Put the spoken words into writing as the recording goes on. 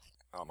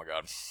Oh my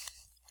god.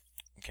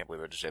 I can't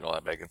believe I just ate all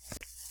that bacon.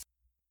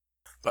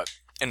 But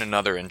in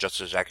another and just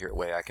as accurate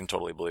way, I can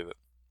totally believe it.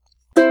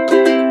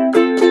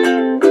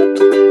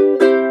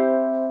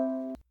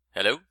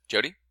 Hello,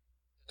 Jody?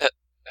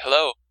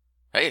 Hello,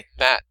 Hey.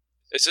 Matt.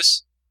 Is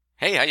this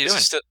Hey, how you doing?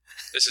 is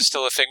this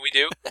still a thing we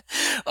do?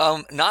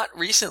 Not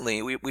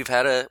recently. We've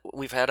had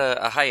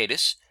a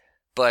hiatus,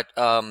 but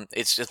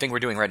it's a thing we're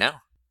doing right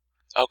now.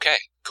 Okay,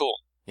 cool.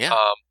 Yeah.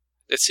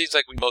 It seems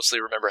like we mostly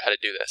remember how to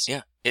do this.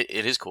 Yeah, it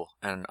is cool,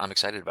 and I'm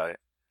excited about it.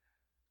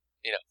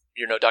 You know,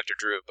 you're no Dr.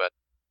 Drew, but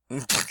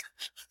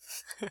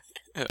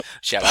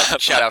shout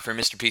out for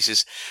Mr.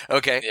 Pieces.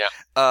 Okay.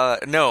 yeah.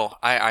 No,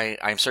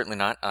 I'm certainly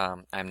not.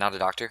 I'm not a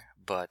doctor,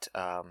 but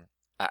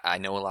I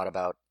know a lot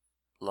about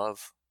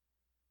love.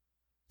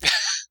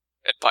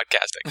 And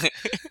podcasting.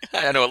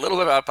 I know a little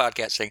bit about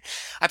podcasting.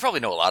 I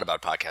probably know a lot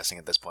about podcasting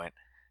at this point.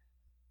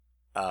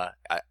 I've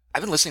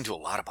been listening to a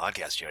lot of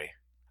podcasts, Jody.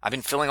 I've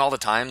been filling all the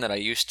time that I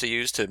used to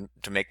use to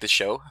make this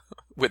show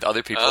with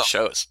other people's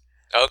shows.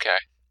 Okay.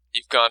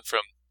 You've gone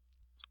from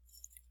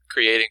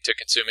creating to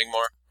consuming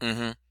more?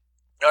 Mm-hmm.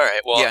 All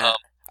right, well, yeah,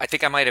 I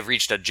think I might have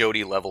reached a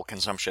Jody level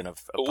consumption of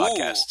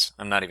podcasts.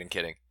 I'm not even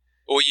kidding.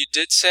 Well, you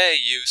did say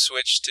you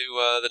switched to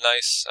the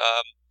nice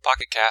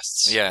Pocket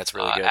Casts yeah, it's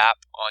really good. app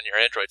on your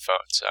Android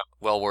phone, so.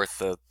 Well worth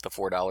the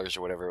 $4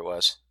 or whatever it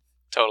was.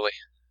 Totally.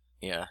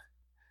 Yeah.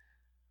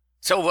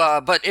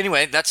 So, but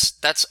anyway,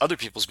 that's other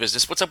people's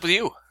business. What's up with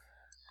you?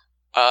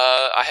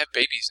 I have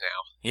babies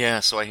now.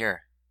 Yeah, so I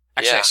hear.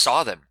 Actually, Yeah. I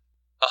saw them.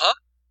 Uh-huh.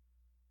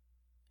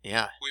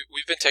 Yeah.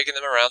 We've been taking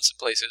them around some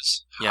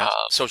places. Yeah,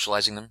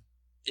 socializing them.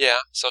 Yeah,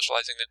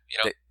 socializing them, you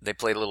know. They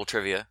played a little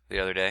trivia the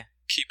other day.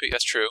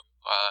 That's true.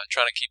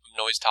 Trying to keep them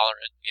noise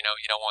tolerant. You know,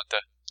 you don't want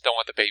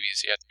the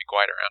babies. You have to be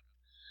quiet around.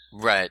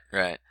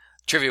 Right.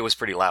 Trivia was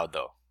pretty loud,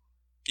 though.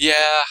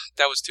 Yeah,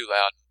 that was too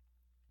loud.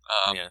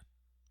 Yeah.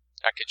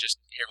 I could just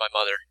hear my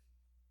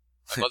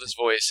mother's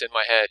voice in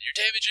my head. You're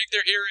damaging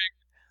their hearing.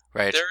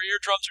 Right. Their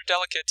eardrums are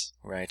delicate.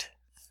 Right.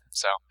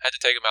 So, had to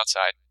take them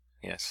outside.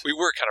 Yes. We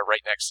were kind of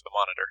right next to the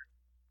monitor.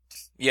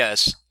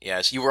 Yes.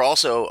 You were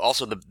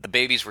also the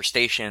babies were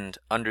stationed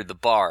under the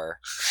bar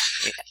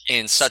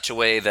in such a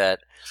way that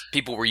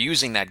people were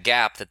using that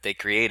gap that they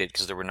created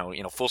because there were no,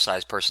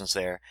 full-size persons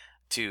there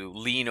to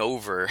lean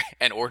over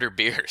and order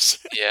beers.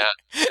 Yeah,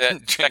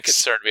 that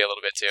concerned me a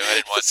little bit too. I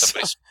didn't want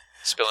somebody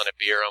spilling a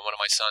beer on one of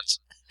my sons.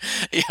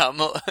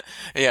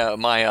 Yeah,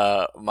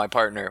 my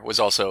partner was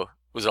also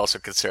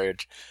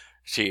concerned.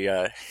 She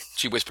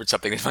whispered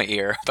something in my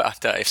ear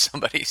about if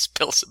somebody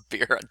spills some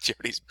beer on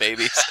Jody's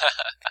babies,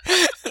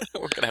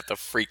 we're gonna have to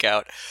freak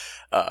out.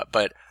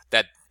 But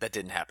that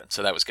didn't happen,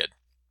 so that was good.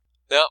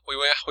 No,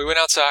 we went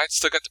outside.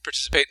 Still got to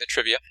participate in the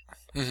trivia.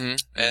 Mm-hmm.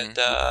 And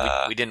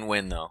we didn't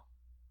win though.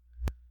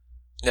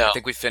 No, I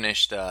think we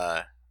finished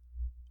 4th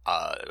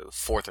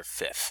or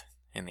 5th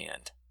in the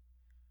end,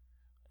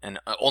 and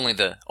only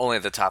the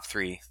top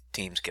 3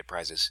 teams get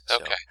prizes. So.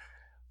 Okay.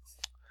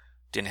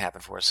 Didn't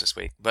happen for us this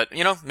week, but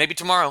maybe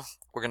tomorrow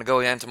we're gonna go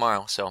again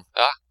tomorrow. So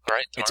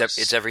right.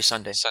 It's every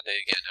Sunday. Sunday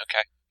again.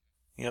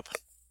 Okay. Yep.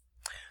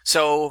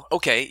 So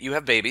okay, you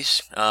have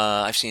babies.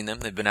 I've seen them.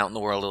 They've been out in the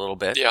world a little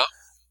bit. Yeah.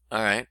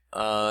 All right.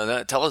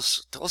 Tell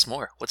us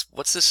more.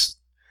 What's this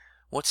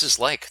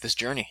like? This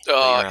journey?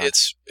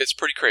 It's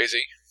pretty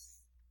crazy.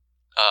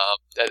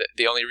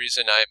 The only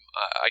reason I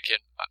can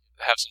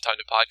have some time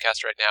to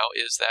podcast right now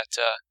is that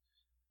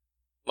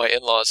my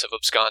in-laws have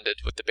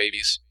absconded with the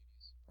babies.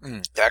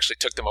 They actually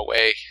took them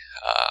away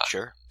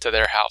Sure. to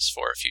their house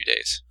for a few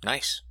days.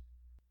 Nice.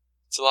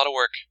 It's a lot of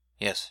work.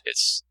 Yes.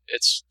 It's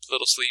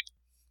little sleep.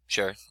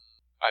 Sure.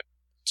 I'm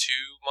 2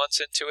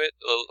 months into it,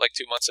 like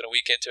 2 months and a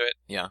week into it.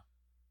 Yeah.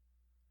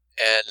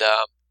 And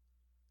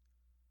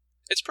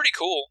it's pretty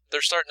cool.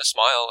 They're starting to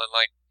smile and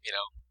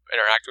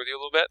interact with you a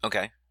little bit.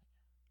 Okay.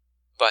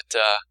 But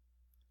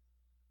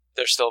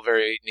they're still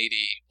very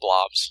needy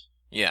blobs.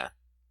 Yeah.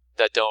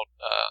 That don't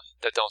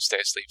stay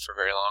asleep for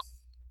very long.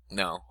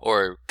 No,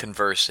 or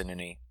converse in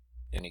any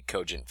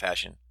cogent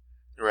fashion.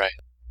 Right.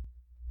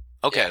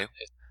 Okay. Yeah,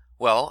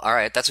 well, all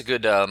right. That's a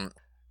good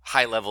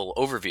high-level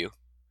overview.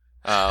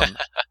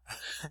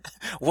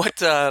 What?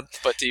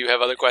 But do you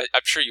have other questions?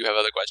 I'm sure you have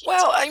other questions.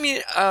 Well, I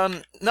mean,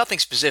 nothing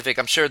specific.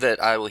 I'm sure that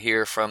I will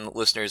hear from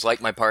listeners like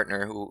my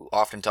partner, who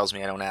often tells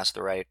me I don't ask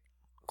the right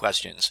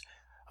questions.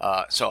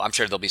 So I'm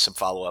sure there'll be some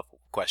follow-up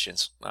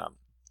questions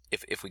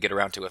if we get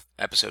around to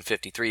episode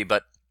 53.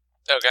 But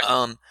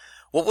okay.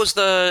 What was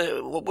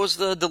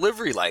the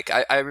delivery like?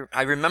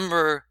 I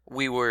remember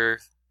we were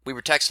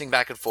texting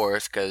back and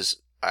forth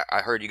because I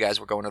heard you guys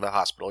were going to the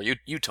hospital.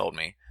 You told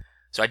me,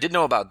 so I did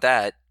know about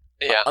that.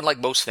 Yeah. Unlike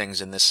most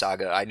things in this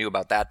saga, I knew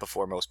about that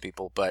before most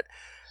people. But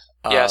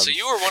yeah, so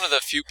you were one of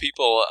the few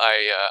people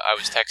I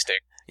was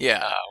texting.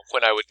 Yeah.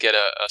 When I would get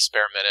a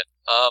spare minute.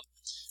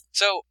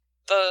 So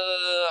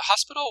the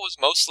hospital was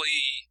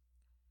mostly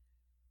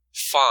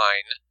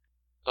fine.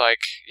 Like,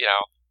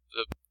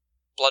 the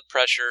blood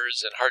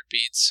pressures and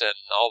heartbeats and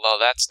all of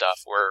that stuff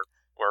were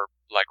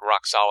like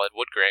rock solid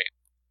wood grain.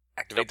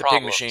 Activate No the pig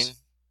problems. machine.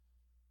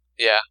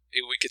 Yeah,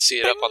 we could see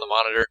it up on the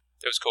monitor.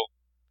 It was cool.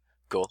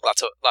 Cool.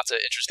 Lots of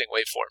interesting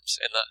waveforms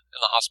in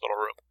the hospital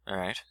room. All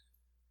right.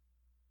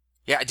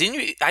 Yeah, didn't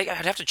you? I'd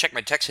have to check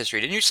my text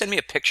history. Didn't you send me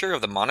a picture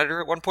of the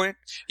monitor at one point?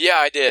 Yeah,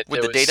 I did.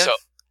 With the data? So,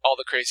 all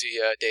the crazy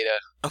data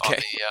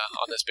Okay.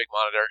 on this big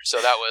monitor. So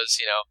that was,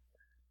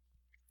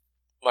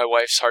 my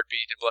wife's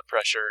heartbeat and blood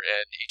pressure,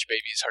 and each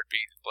baby's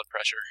heartbeat and blood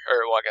pressure.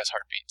 Or, well, I guess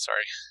heartbeat.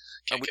 Sorry,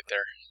 can't get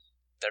their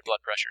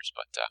blood pressures,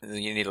 but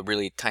you need a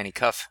really tiny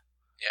cuff.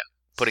 Yeah.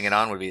 Putting it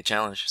on would be a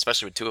challenge,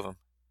 especially with two of them.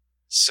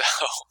 So,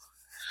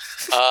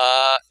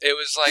 it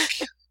was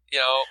like,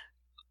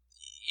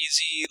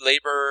 easy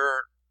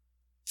labor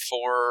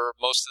for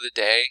most of the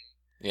day.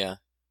 Yeah.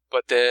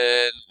 But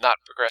then not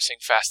progressing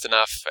fast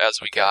enough as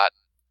we got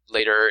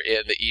later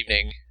in the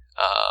evening.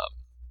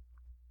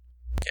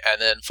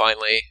 And then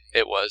finally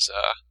it was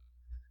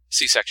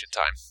C-section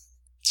time.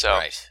 So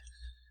right.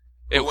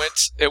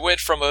 it went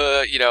from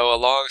a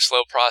long,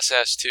 slow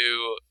process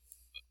to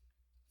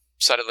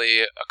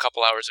suddenly a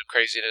couple hours of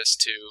craziness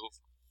to,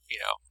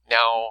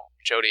 now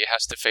Jody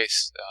has to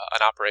face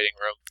an operating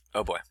room.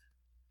 Oh boy.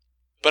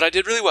 But I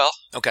did really well.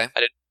 Okay.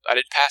 I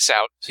didn't pass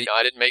out.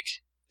 I didn't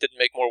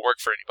make more work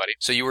for anybody.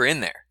 So you were in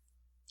there?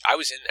 I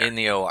was in there. In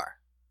the OR?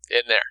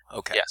 In there.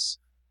 Okay. Yes.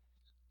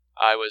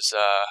 I was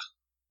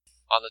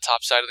on the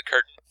top side of the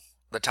curtain.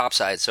 The top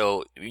side.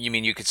 So you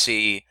mean you could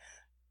see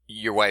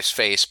your wife's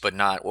face, but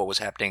not what was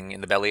happening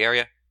in the belly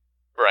area?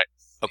 Right.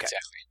 Okay.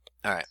 Exactly.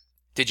 All right.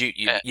 Did you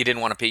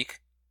didn't want to peek?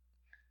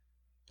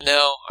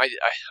 No, I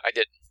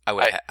didn't. I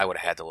would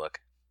have had to look.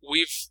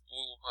 We've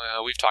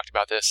talked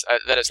about this.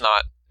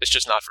 It's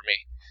just not for me.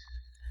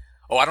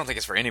 Oh, I don't think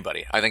it's for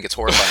anybody. I think it's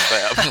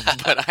horrifying,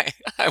 but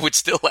I would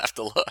still have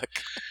to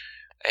look.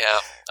 Yeah.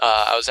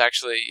 I was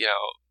actually,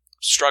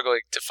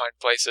 struggling to find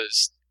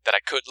places that I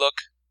could look.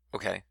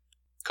 Okay.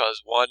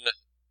 Because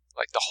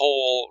the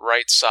whole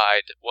right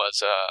side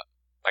was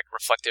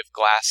reflective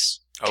glass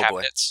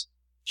cabinets. Boy.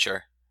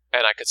 Sure.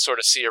 And I could sort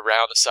of see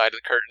around the side of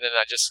the curtain, and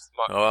I just,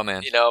 oh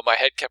man, my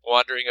head kept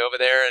wandering over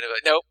there, and it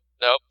was like, nope,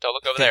 don't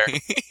look over there.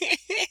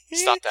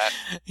 Stop that.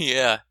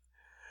 Yeah.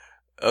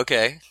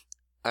 Okay.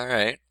 All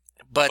right.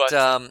 But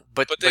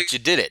you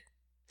did it.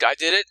 I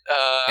did it.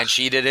 And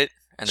she did it,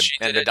 and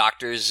the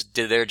doctors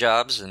did their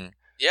jobs, and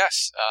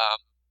yes,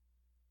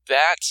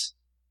 that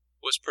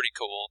was pretty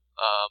cool.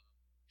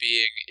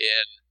 Being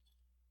in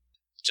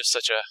just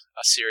such a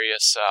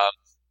serious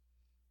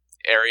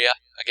area,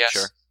 I guess.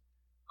 Sure.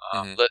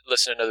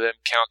 Listening to them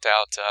count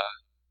out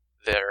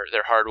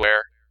their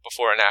hardware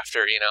before and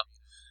after,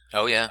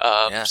 Oh yeah.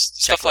 Yeah.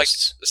 Stuff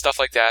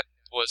like that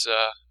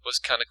was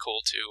kind of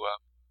cool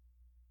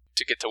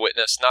to get to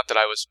witness. Not that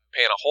I was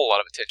paying a whole lot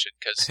of attention,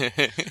 because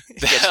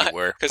yes, you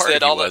were. Because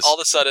then all of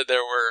a sudden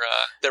there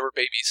were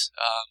babies.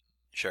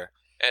 Sure.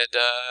 And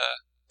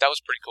that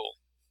was pretty cool.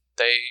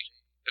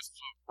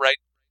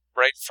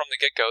 Right from the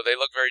get go, they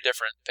look very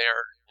different. They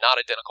are not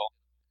identical.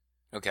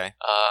 Okay.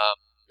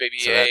 Baby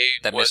so A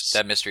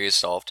that mystery is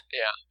solved.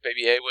 Yeah,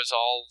 Baby A was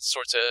all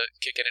sorts of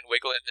kicking and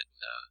wiggling and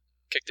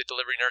kicked the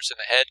delivery nurse in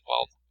the head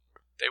while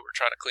they were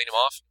trying to clean him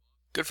off.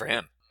 Good for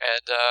him.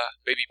 And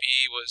Baby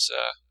B was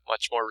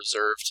much more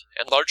reserved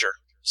and larger.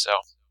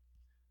 So.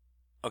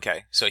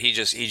 Okay, so he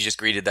just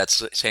greeted that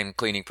same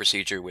cleaning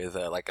procedure with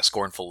like a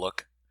scornful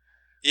look.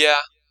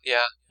 Yeah,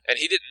 and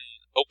he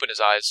didn't open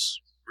his eyes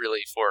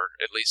really for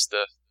at least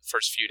the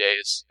first few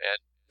days, and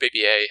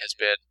Baby A has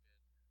been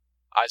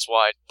eyes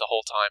wide the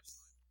whole time.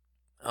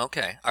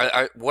 Okay.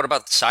 What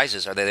about the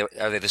sizes? Are they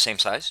the same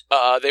size?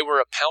 They were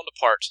a pound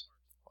apart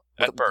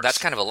at birth. That's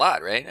kind of a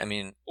lot, right? I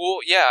mean, well,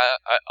 yeah.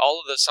 All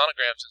of the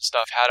sonograms and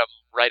stuff had them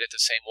right at the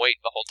same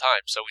weight the whole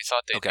time, so we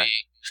thought they'd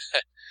be.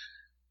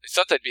 We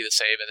thought they'd be the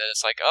same, and then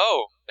it's like,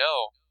 oh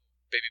no,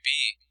 Baby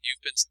B, you've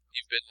been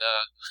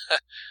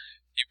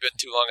you've been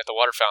too long at the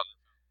water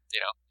fountain,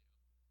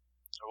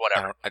 or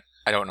whatever.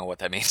 I don't know what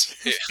that means.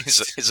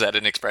 Is that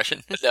an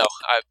expression? No,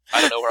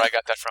 I don't know where I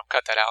got that from.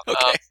 Cut that out.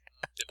 Okay.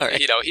 All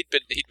right. He'd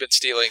been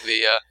stealing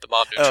the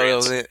mom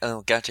nutrients.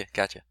 Oh, gotcha.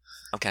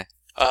 Okay.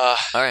 All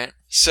right.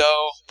 So,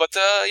 but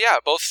yeah,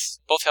 both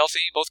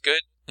healthy, both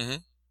good.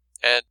 Mm-hmm.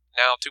 And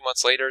now 2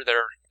 months later,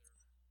 they're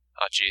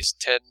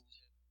 10.5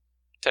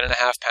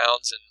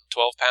 pounds and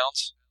 12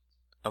 pounds.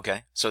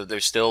 Okay, so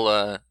there's still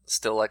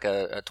like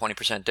a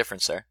 20%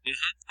 difference there.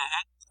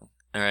 Mm-hmm.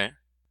 All right.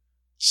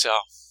 So,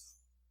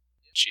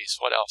 geez,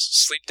 what else?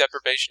 Sleep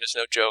deprivation is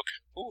no joke.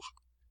 Ooh.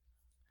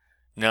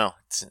 No,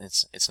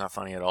 it's not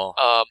funny at all.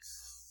 I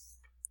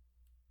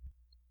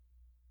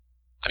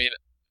mean,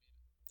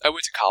 I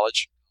went to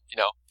college,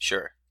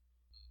 Sure.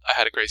 I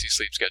had a crazy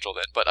sleep schedule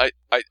then, but I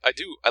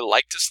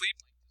like to sleep.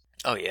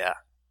 Oh yeah.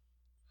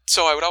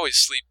 So I would always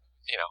sleep,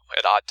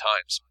 at odd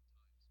times.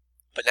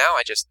 But now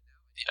I just,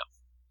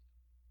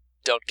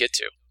 don't get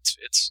to.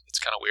 It's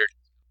kind of weird.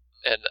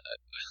 And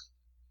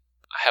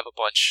I have a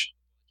bunch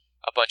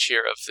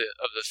here of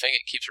the thing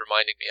it keeps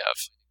reminding me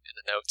of in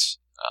the notes.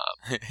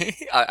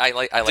 I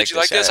like. Did you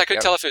like this? I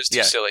couldn't tell if it was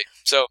too silly.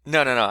 So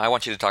no. I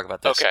want you to talk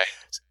about this. Okay.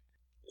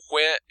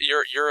 When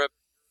you're a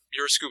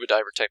scuba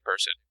diver type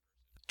person.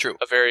 True.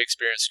 a very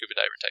experienced scuba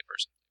diver type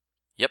person.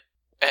 Yep.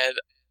 And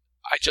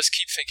I just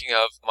keep thinking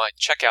of my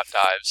checkout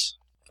dives.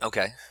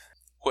 Okay.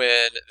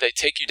 When they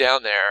take you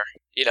down there,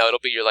 it'll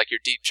be your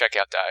deep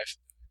checkout dive.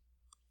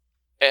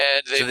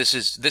 And so this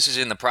is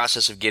in the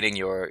process of getting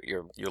your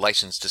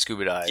license to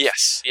scuba dive.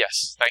 Yes.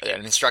 Thank you.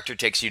 An instructor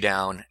takes you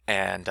down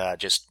and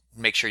just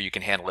make sure you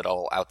can handle it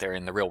all out there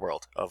in the real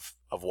world of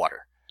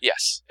water.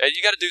 Yes, and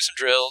you got to do some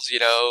drills,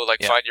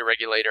 find your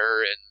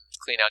regulator and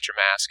clean out your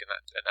mask and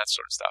that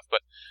sort of stuff.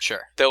 But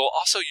sure, they will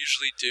also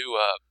usually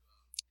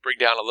bring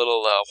down a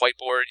little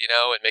whiteboard,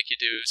 and make you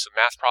do some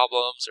math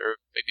problems or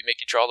maybe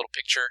make you draw a little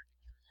picture.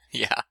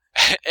 Yeah,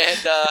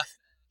 and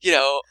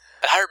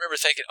I remember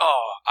thinking,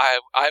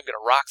 I'm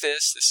gonna rock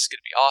this. This is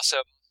gonna be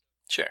awesome.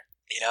 Sure,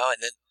 and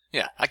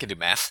then I can do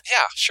math.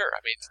 Yeah, sure. I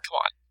mean, come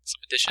on,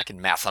 some addition. I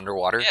can math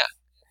underwater. Yeah,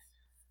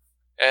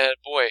 and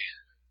boy.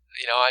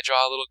 I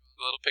draw a little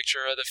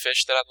picture of the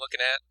fish that I'm looking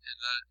at and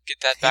get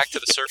that back to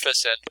the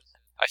surface, and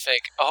I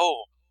think,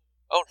 oh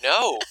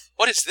no,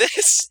 what is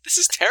this? This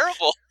is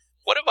terrible.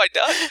 What have I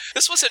done?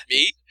 This wasn't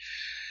me.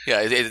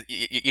 Yeah,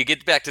 you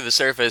get back to the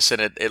surface,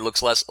 and it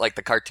looks less like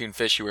the cartoon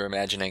fish you were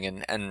imagining,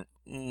 and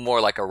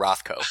more like a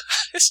Rothko.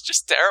 It's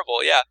just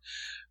terrible, yeah.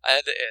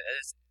 And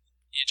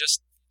you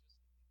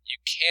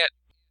can't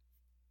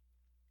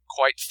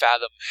quite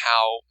fathom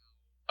how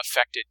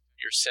affected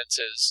your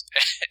senses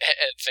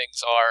and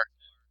things are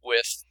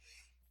with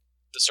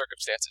the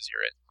circumstances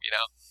you're in,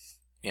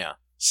 Yeah.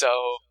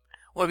 So...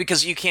 Well,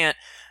 because you can't...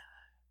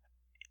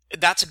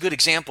 That's a good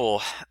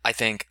example, I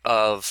think,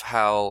 of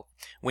how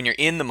when you're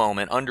in the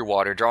moment,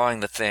 underwater,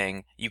 drawing the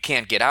thing, you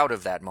can't get out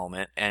of that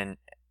moment, and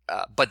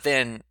but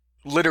then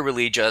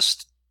literally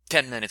just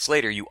 10 minutes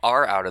later, you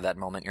are out of that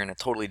moment, you're in a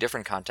totally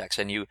different context,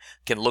 and you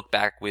can look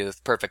back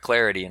with perfect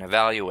clarity and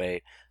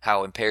evaluate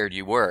how impaired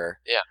you were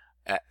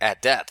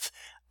at depth.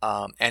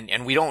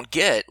 And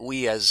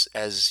we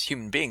as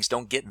human beings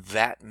don't get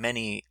that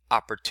many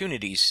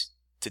opportunities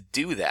to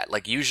do that.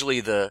 Like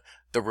usually the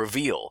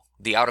reveal,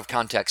 the out of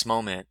context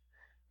moment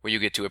where you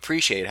get to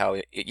appreciate how,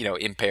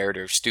 impaired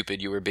or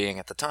stupid you were being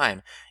at the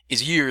time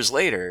is years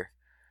later.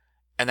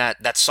 And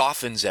that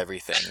softens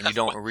everything and you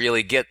don't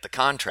really get the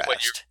contrast. When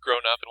you're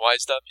grown up and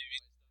wised up, you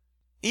mean?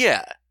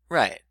 Yeah,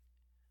 right.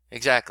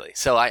 Exactly.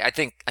 So I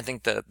think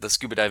the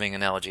scuba diving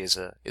analogy is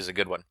a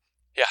good one.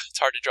 Yeah, it's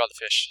hard to draw the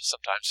fish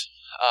sometimes.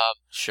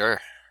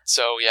 Sure.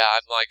 So yeah,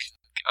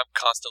 I'm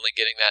constantly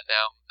getting that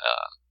now.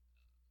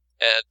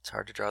 And it's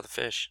hard to draw the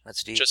fish.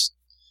 That's deep.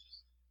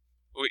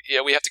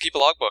 We have to keep a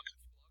logbook.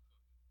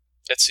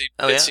 It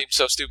seems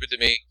so stupid to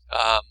me.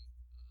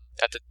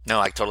 No,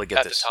 I totally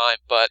get this at the time,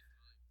 but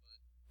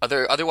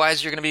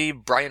otherwise you're going to be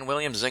Brian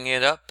Williams zinging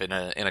it up in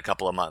a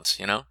couple of months.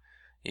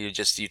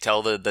 You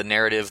tell the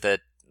narrative that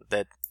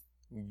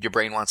your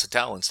brain wants to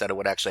tell instead of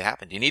what actually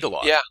happened. You need a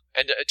log. Yeah,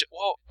 and you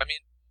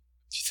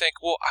think,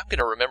 I'm going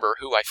to remember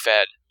who I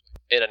fed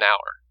in an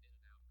hour.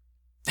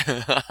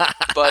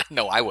 But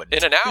no, I wouldn't.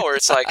 In an hour,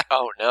 it's like,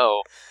 oh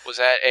no, was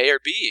that A or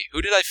B?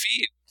 Who did I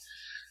feed?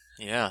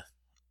 Yeah,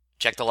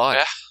 check the log.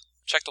 Yeah,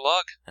 check the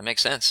log. That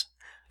makes sense.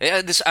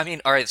 Yeah,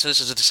 all right. So this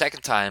is the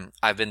second time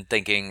I've been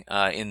thinking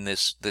in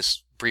this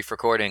brief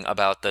recording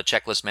about the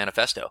checklist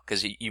manifesto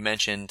because you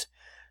mentioned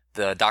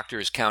the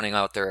doctors counting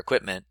out their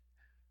equipment.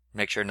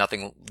 Make sure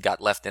nothing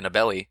got left in a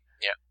belly.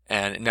 Yeah.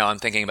 And now I'm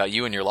thinking about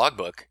you and your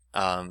logbook,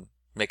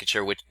 making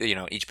sure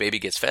each baby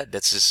gets fed.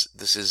 This is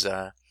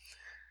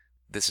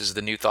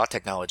the new thought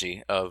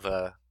technology of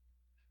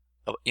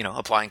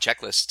applying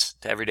checklists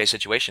to everyday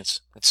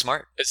situations. It's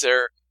smart. Is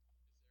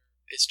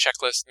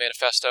checklist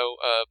manifesto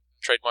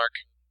trademark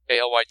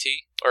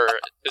ALYT, or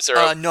is there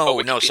a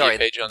Wikipedia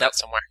page on that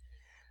somewhere?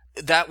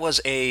 That was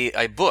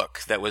a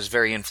book that was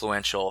very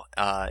influential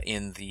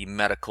in the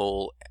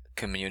medical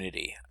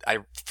community. I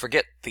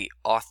forget the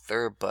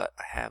author, but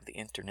I have the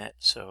internet.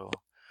 So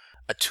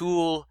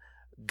Atul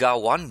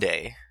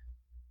Gawande,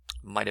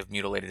 might have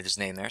mutilated his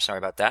name there. Sorry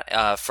about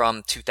that.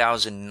 From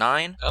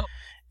 2009. Oh.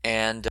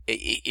 And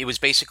it was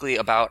basically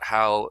about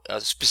how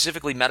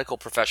specifically medical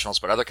professionals,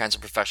 but other kinds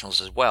of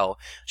professionals as well,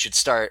 should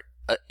start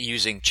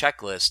using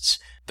checklists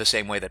the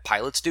same way that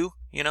pilots do,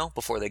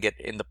 before they take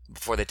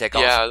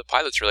off. Yeah, the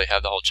pilots really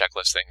have the whole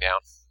checklist thing down.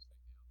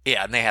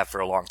 Yeah, and they have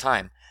for a long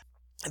time.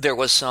 There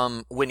was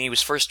when he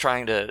was first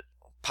trying to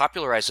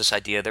popularize this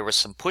idea, there was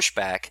some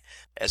pushback,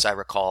 as I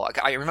recall.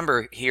 I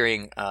remember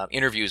hearing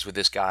interviews with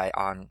this guy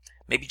on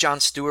maybe Jon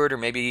Stewart or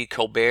maybe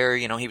Colbert.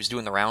 He was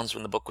doing the rounds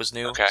when the book was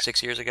new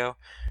 6 years ago.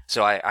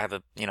 So I have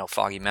a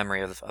foggy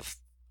memory of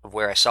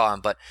where I saw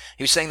him. But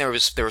he was saying there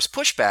was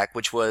pushback,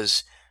 which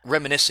was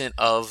reminiscent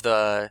of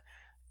the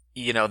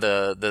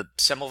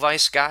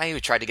Semmelweis guy who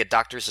tried to get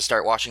doctors to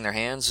start washing their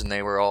hands, and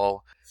they were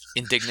all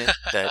indignant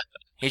that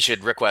he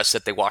should request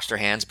that they wash their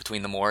hands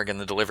between the morgue and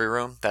the delivery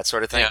room, that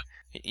sort of thing. Yeah.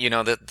 You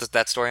know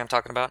that story I'm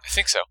talking about? I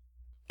think so.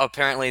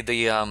 Apparently,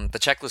 the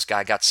checklist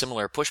guy got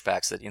similar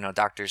pushbacks that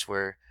doctors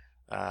were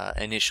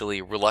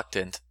initially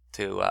reluctant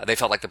to. They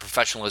felt like the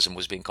professionalism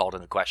was being called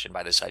into question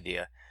by this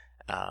idea,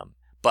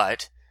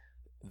 but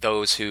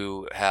those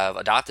who have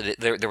adopted it,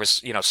 there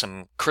was,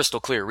 some crystal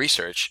clear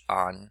research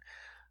on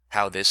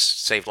how this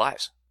saved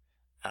lives.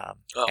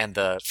 And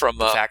the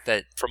fact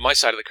that from my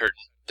side of the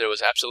curtain, there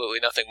was absolutely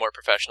nothing more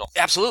professional.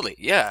 Absolutely,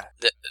 yeah.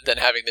 Than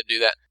having them do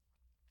that.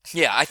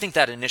 Yeah, I think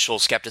that initial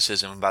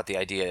skepticism about the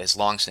idea is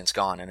long since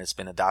gone, and it's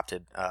been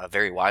adopted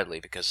very widely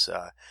because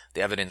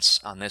the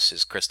evidence on this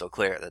is crystal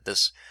clear that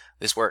this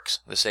works.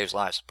 This saves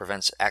lives,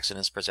 prevents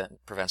accidents,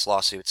 prevents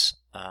lawsuits.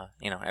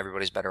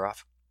 Everybody's better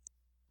off.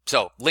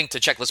 So, link to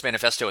Checklist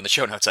Manifesto in the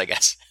show notes, I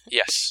guess.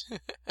 Yes.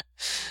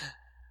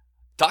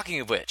 Talking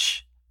of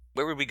which,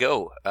 where would we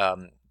go?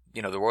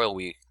 The Royal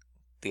We,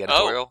 the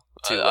editorial.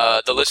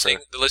 The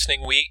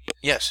listening we.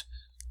 Yes.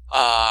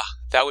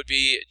 That would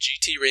be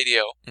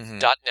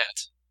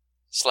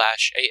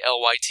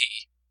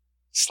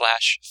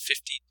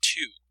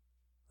gtradio.net/ALYT/52.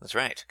 That's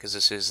right, because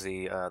this is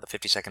the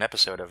 52nd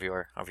episode of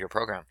your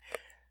program.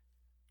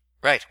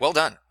 Right. Well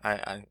done.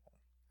 I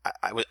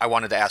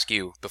wanted to ask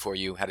you before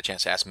you had a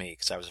chance to ask me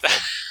because I was afraid.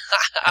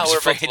 I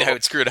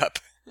would screw it up.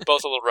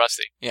 Both a little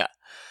rusty. Yeah.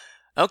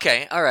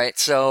 Okay. All right.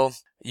 So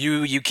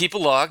you keep a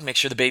log. Make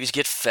sure the babies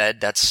get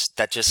fed. That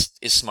just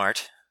is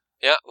smart.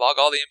 Yeah. Log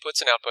all the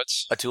inputs and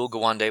outputs. Atul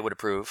Gawande would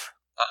approve.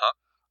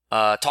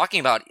 Uh-huh. Talking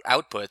about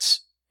outputs,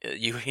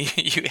 you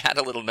had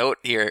a little note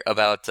here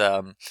about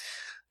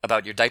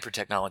your diaper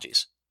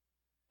technologies.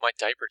 My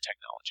diaper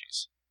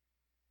technologies.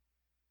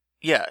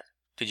 Yeah.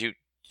 Did you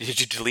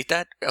delete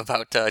that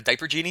about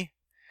Diaper Genie?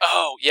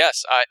 Oh,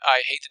 yes. I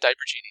hate the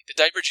Diaper Genie. The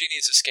Diaper Genie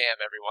is a scam,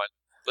 everyone.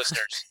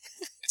 Listeners.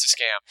 It's a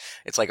scam.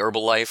 It's like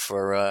Herbalife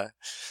or...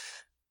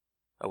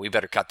 we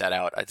better cut that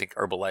out. I think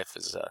Herbalife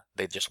is...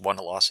 they just won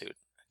a lawsuit.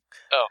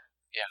 Oh,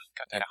 yeah.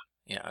 Cut that out.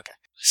 Yeah, okay.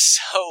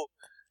 So,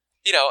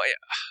 you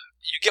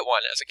get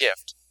one as a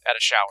gift at a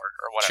shower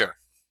or whatever. Sure.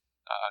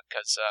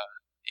 Because,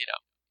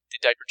 the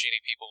Diaper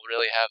Genie people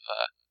really have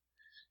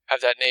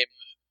that name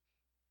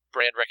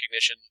brand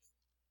recognition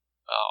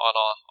on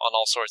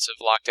all sorts of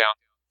lockdown.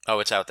 Oh,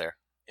 it's out there.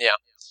 Yeah.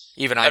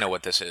 Even I know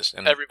what this is.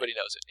 And everybody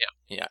knows it, yeah.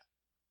 Yeah.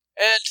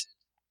 And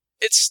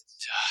it's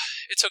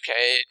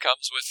okay. It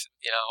comes with,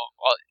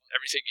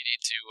 everything you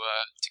need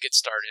to get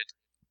started.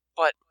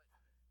 But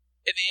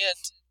in the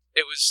end,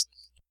 it was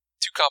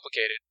too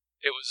complicated.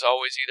 It was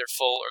always either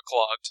full or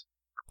clogged,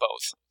 or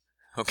both.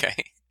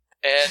 Okay.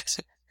 And,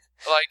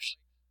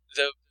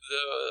 the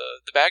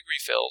bag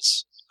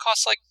refills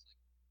cost like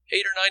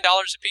 $8 or $9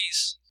 a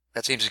piece.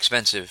 That seems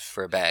expensive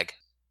for a bag.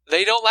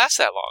 They don't last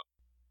that long.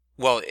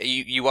 Well,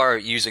 you are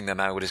using them,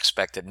 I would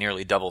expect, at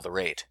nearly double the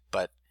rate,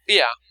 but...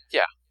 Yeah.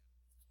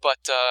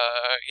 But,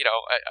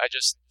 I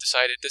just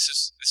decided this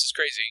is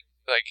crazy.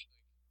 Like,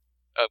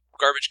 a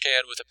garbage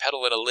can with a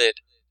pedal and a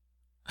lid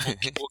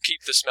will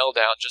keep the smell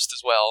down just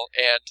as well,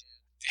 and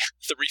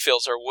the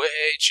refills are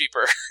way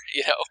cheaper,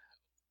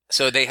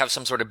 So they have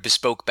some sort of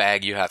bespoke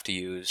bag you have to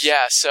use.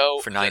 Yeah, so...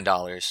 For $9.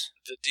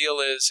 The deal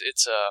is,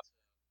 it's a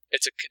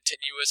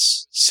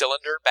continuous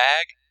cylinder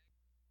bag.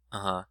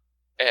 Uh-huh.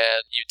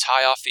 And you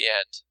tie off the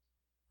end.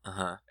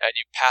 Uh-huh. And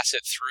you pass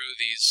it through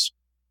this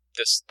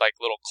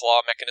little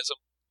claw mechanism.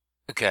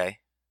 Okay.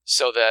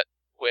 So that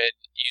when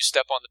you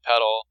step on the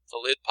pedal, the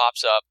lid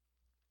pops up.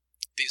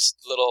 These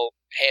little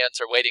hands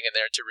are waiting in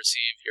there to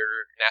receive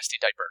your nasty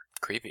diaper.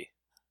 Creepy.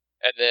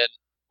 And then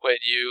when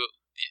you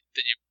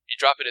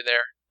drop it in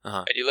there,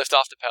 uh-huh. and you lift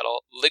off the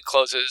pedal, lid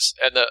closes,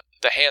 and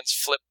the hands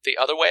flip the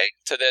other way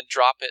to then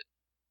drop it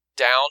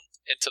down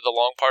into the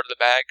long part of the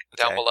bag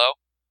down below.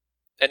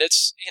 And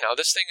it's,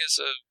 this thing is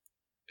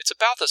it's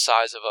about the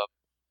size of a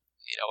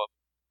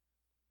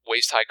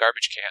waist-high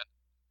garbage can.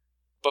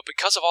 But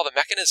because of all the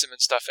mechanism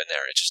and stuff in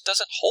there, it just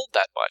doesn't hold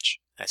that much.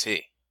 I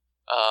see.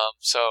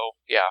 So,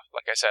 yeah,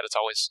 like I said, it's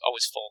always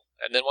full.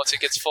 And then once it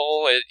gets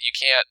full, you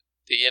can't,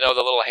 the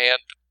little hand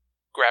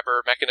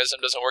grabber mechanism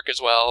doesn't work as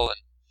well.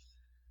 And,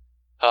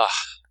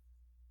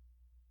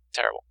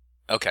 terrible.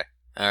 Okay.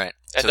 All right.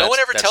 And so no one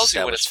ever tells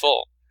you when it's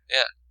full.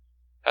 Yeah.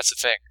 That's the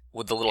thing.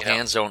 With the little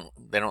hands, don't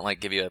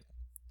give you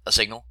a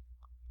signal?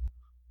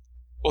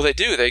 Well, they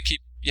do. They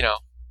keep,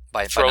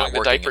 by throwing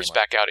the diapers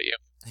back out at you.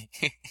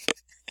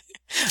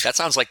 That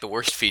sounds like the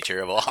worst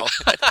feature of all.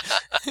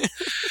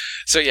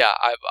 So yeah,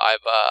 I'm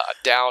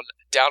down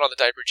on the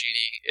Diaper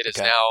Genie. It is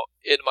now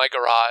in my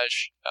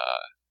garage.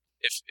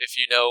 If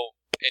you know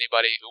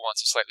anybody who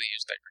wants a slightly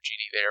used Diaper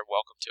Genie, they are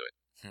welcome to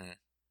it.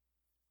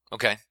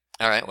 Okay.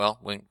 All right. Well,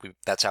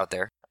 that's out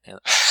there.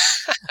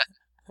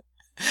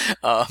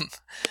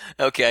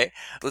 Okay.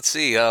 Let's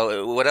see.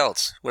 What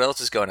else? What else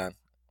is going on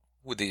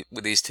with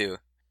these two?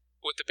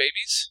 With the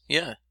babies?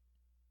 Yeah.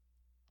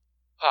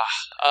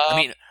 I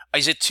mean,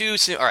 is it too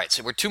soon? All right.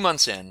 So we're 2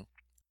 months in.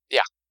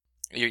 Yeah.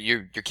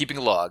 You're keeping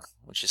a log,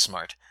 which is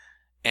smart.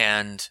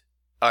 And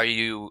are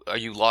you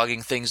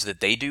logging things that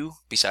they do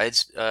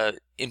besides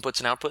inputs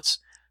and outputs?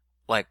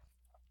 Like,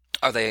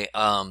 are they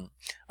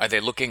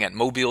looking at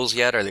mobiles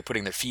yet? Are they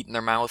putting their feet in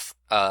their mouth?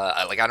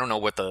 I don't know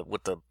what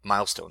the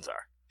milestones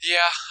are.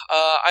 Yeah,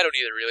 I don't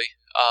either really.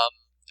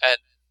 And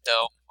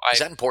no, is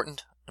that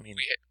important? I mean,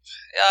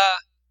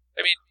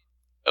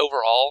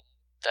 overall,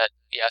 that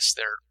yes,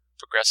 they're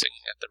progressing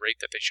at the rate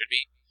that they should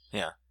be.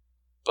 Yeah.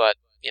 But,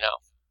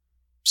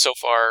 so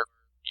far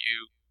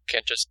you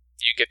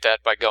get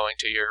that by going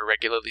to your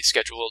regularly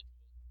scheduled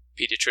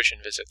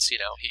pediatrician visits. He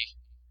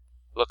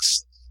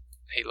looks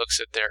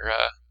at their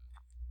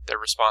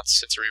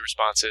sensory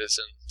responses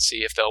and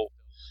see if they'll,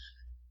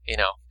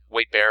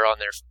 weight bear on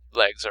their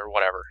legs or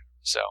whatever.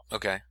 So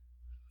okay.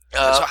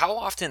 So how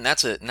often?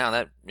 That's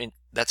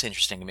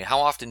interesting to me. How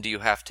often do you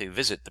have to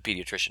visit the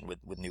pediatrician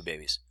with new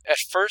babies? At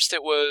first,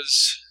 it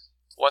was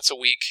once a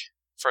week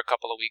for a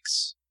couple of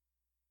weeks,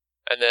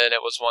 and then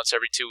it was once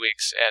every 2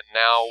 weeks, and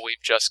now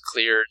we've just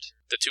cleared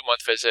the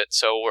 2-month visit,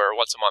 so we're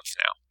once a month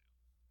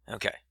now.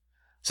 Okay.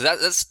 So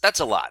that's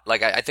a lot.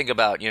 Like I think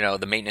about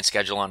the maintenance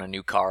schedule on a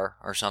new car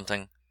or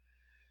something.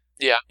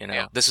 Yeah.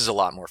 This is a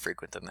lot more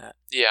frequent than that.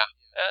 Yeah.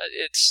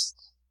 It is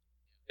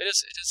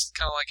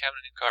kind of like having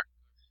a new car.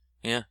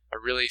 Yeah. A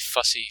really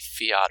fussy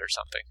Fiat or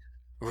something.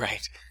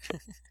 Right.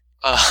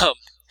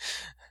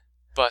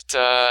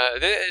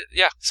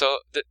 So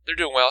they're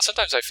doing well.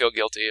 Sometimes I feel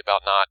guilty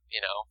about not,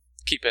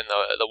 keeping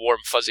the warm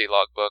fuzzy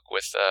logbook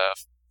with,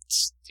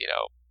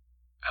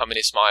 how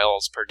many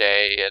smiles per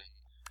day,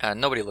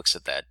 and nobody looks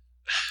at that.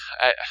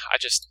 I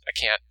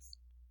can't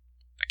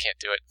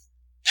do it.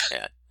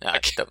 Yeah. No,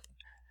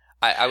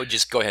 I would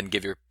just go ahead and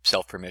give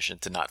yourself permission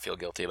to not feel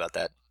guilty about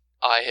that.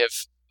 I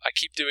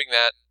keep doing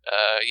that.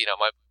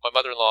 My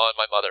mother-in-law and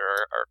my mother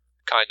are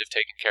kind of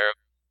taking care of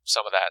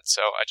some of that,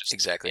 so I just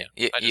exactly.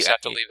 I just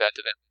have to leave that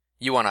to them.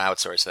 You want to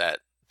outsource that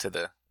to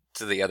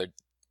the other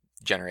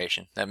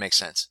generation. That makes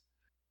sense.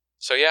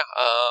 So yeah,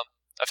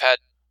 I've had,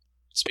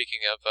 speaking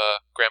of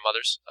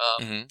grandmothers,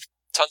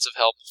 tons of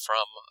help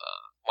from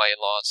my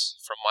in-laws,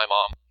 from my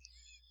mom,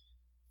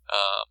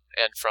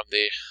 and from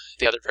the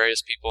other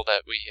various people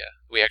that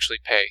we actually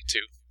pay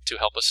to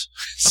help us.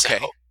 Okay.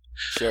 So,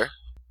 sure.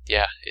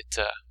 Yeah, it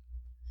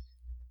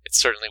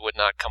certainly would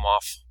not come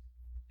off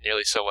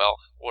nearly so well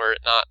were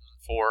it not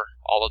for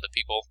all of the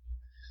people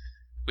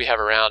we have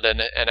around.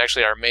 And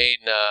actually our main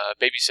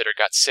babysitter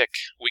got sick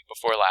week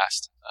before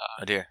last.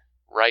 Oh dear.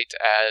 Right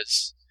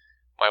as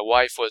my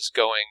wife was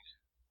going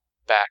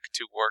back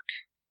to work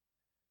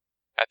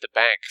at the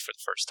bank for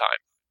the first time.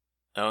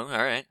 Oh,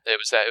 all right. It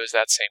was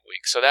that same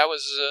week. So that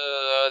was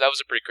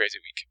a pretty crazy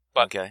week.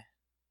 But okay.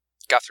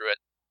 Got through it.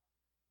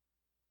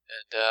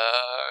 And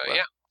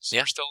so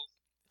we're still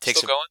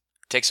going.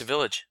 Takes a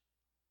village.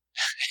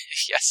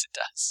 Yes, it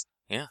does.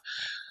 Yeah,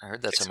 I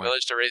heard that Takes somewhere. a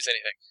village to raise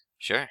anything.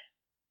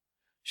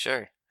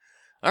 Sure.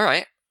 All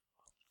right.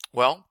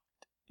 Well,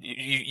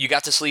 you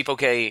got to sleep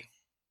okay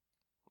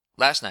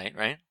last night,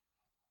 right?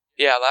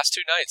 Yeah, last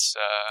 2 nights.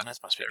 That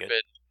must be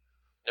good.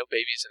 No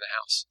babies in the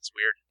house. It's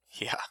weird.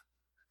 Yeah.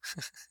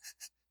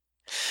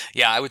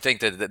 Yeah, I would think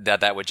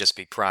that would just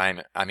be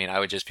prime. I mean, I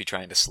would just be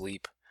trying to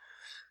sleep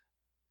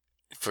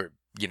for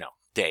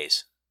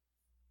days.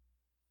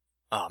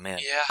 Oh man,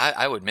 yeah.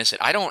 I would miss it.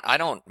 I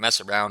don't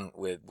mess around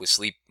with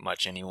sleep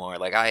much anymore.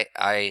 Like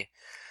I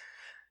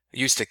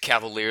used to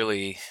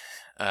cavalierly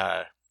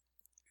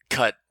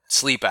cut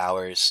sleep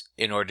hours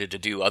in order to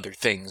do other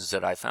things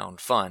that I found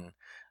fun,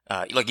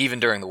 like even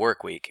during the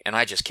work week, and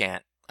I just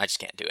can't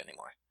do it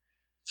anymore.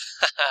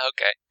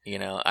 Okay.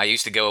 I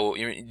used to go.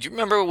 Do you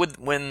remember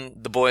when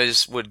the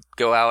boys would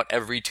go out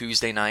every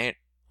Tuesday night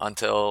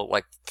until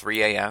like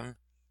 3 a.m.?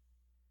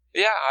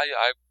 Yeah,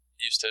 I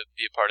used to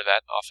be a part of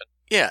that often.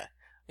 Yeah.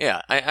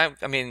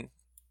 I mean,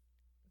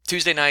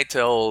 Tuesday night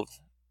till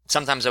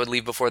sometimes I would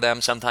leave before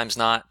them, sometimes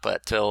not,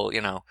 but till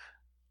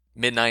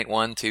midnight,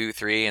 1, 2,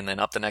 3, and then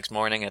up the next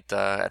morning at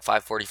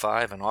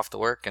 5:45 and off to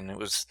work. And it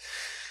was,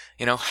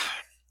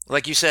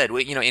 like you said,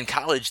 in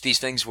college these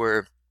things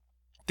were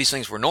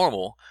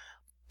normal,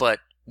 but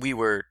we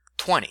were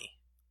 20,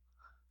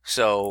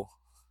 so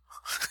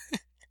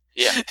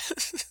yeah,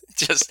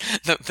 just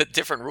the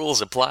different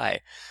rules apply.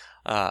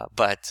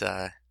 But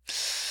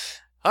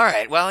all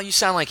right. Well, you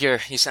sound like you're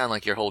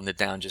holding it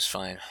down just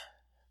fine.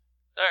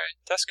 All right,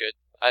 that's good.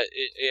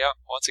 Yeah.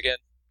 Once again,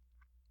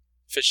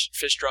 fish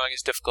drawing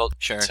is difficult.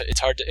 Sure. It's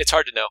hard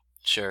to know.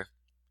 Sure.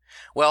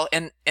 Well,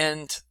 and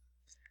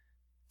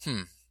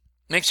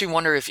makes me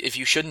wonder if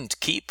you shouldn't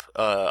keep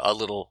a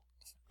little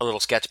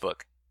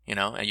sketchbook,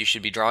 and you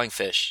should be drawing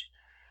fish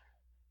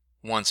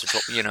once or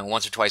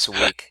twice a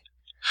week.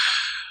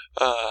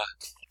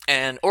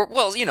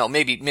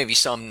 Maybe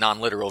some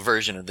non-literal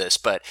version of this,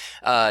 but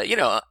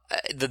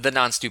the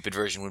non-stupid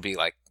version would be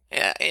like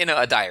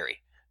a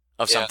diary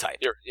of some type.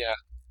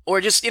 Or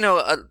just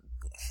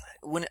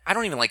when I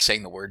don't even like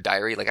saying the word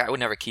diary. Like I would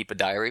never keep a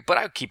diary, but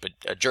I would keep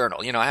a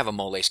journal. I have a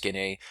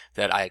Moleskine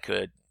that I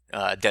could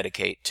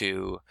dedicate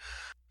to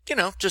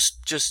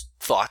just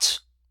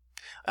thoughts,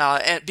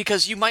 and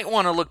because you might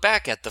want to look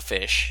back at the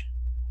fish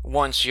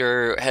once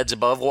your head's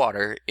above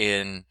water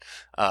in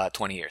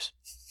 20 years.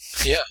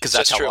 Yeah, because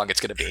that's how true. long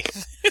it's going to be.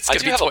 It's going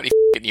to be 20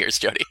 years,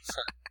 Jody.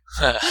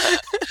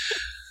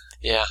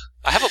 Yeah,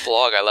 I have a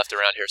blog I left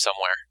around here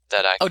somewhere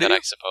that I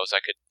suppose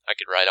I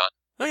could write on.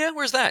 Oh yeah,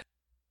 where's that?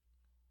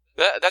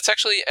 That's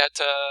actually at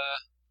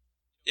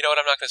you know what?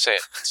 I'm not going to say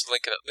it. It's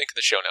link in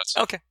the show notes.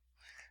 Okay,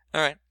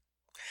 all right.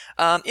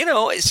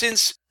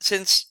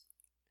 Since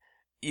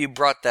you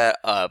brought that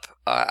up,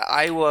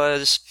 I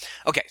was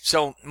okay.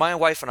 So my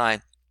wife and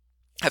I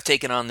have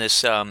taken on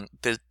this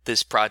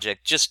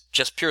project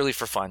just purely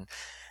for fun.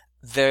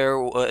 There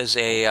was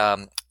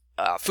a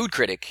food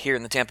critic here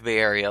in the Tampa Bay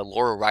area,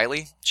 Laura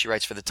Riley. She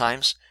writes for the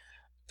Times.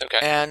 Okay.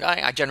 And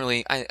I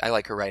generally I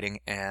like her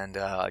writing and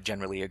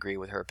generally agree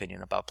with her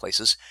opinion about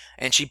places.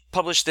 And she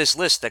published this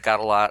list that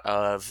got a lot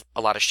of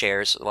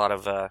shares, a lot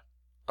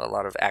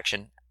of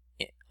action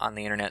on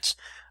the internets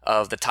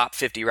of the top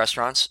 50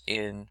 restaurants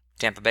in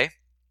Tampa Bay.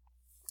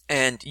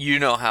 And you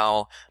know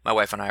how my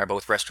wife and I are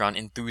both restaurant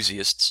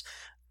enthusiasts,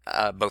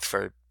 both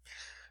for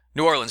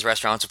New Orleans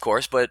restaurants, of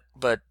course, but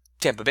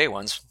Tampa Bay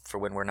ones for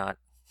when we're not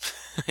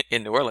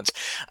in New Orleans.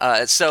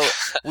 So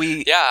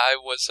we Yeah, I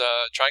was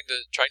trying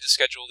to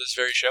schedule this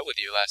very show with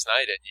you last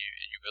night, and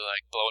you were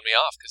like blowing me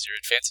off because you're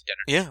at fancy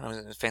dinner. Yeah, I was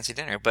at a fancy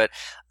dinner, but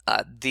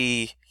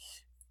the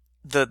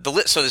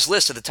list. So this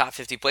list of the top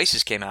 50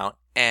 places came out,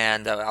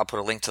 and I'll put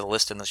a link to the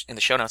list in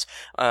the show notes.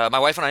 My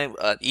wife and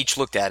I each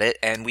looked at it,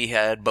 and we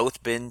had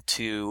both been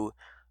to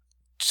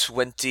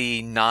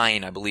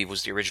 29, I believe,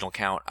 was the original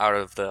count out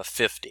of the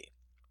 50.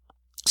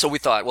 So we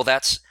thought, well,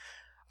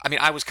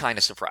 I was kind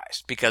of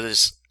surprised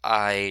because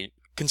I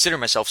consider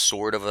myself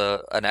sort of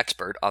an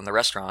expert on the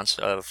restaurants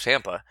of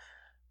Tampa,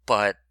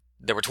 but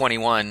there were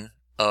 21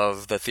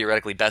 of the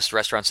theoretically best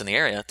restaurants in the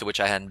area to which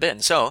I hadn't been.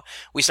 So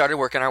we started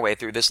working our way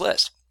through this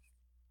list.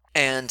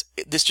 And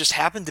this just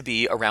happened to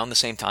be around the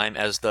same time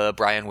as the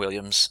Brian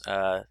Williams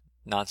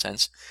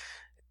nonsense.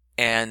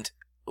 And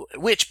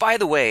which, by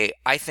the way,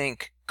 I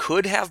think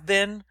could have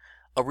been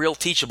a real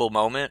teachable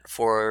moment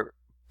for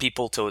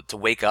people to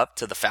wake up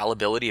to the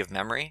fallibility of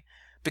memory.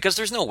 Because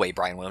there's no way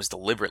Brian Williams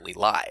deliberately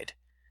lied.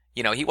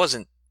 He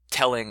wasn't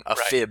telling a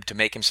fib to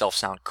make himself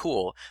sound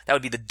cool. That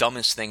would be the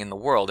dumbest thing in the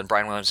world, and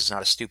Brian Williams is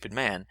not a stupid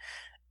man.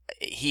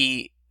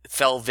 He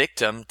fell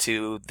victim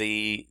to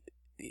the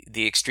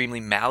extremely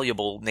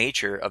malleable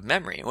nature of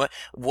memory.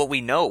 What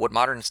we know, what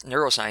modern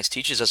neuroscience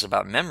teaches us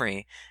about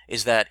memory,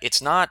 is that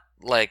it's not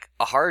like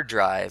a hard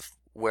drive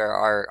where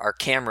our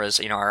cameras,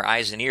 our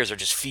eyes and ears are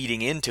just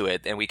feeding into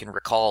it and we can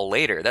recall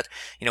later.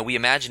 We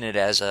imagine it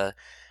as a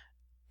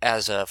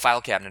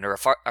file cabinet or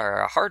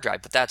a hard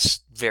drive, but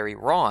that's very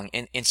wrong.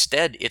 And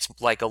instead, it's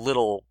like a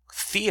little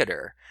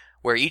theater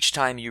where each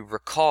time you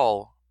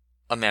recall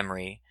a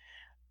memory,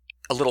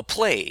 a little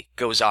play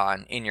goes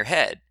on in your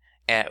head,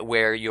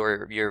 where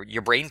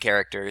your brain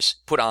characters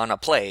put on a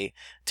play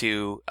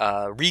to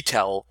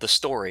retell the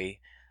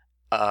story,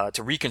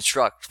 to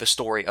reconstruct the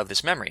story of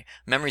this memory.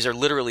 Memories are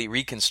literally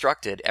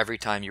reconstructed every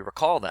time you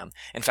recall them.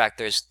 In fact,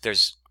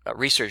 there's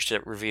research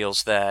that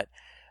reveals that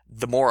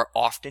the more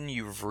often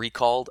you've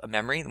recalled a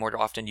memory, the more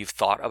often you've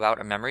thought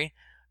about a memory,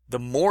 the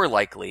more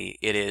likely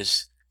it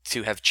is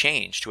to have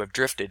changed, to have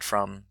drifted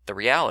from the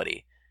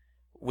reality,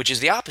 which is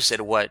the opposite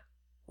of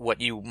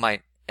what you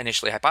might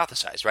initially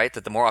hypothesize, right?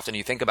 That the more often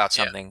you think about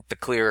something, the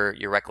clearer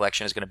your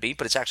recollection is going to be,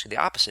 but it's actually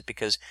the opposite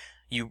because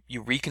you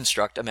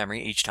reconstruct a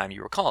memory each time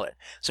you recall it.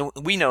 So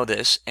we know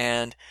this,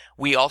 and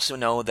we also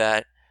know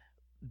that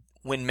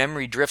when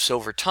memory drifts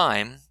over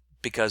time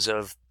because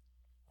of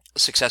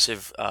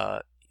successive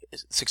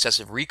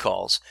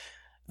recalls,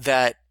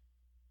 that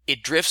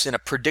it drifts in a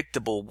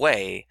predictable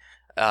way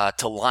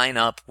to line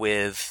up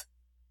with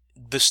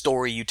the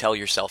story you tell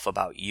yourself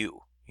about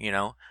you.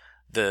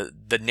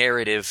 The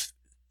narrative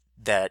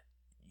that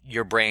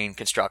your brain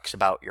constructs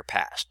about your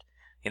past.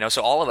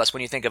 So all of us,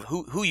 when you think of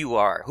who you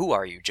are, who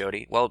are you,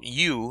 Jody? Well,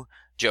 you,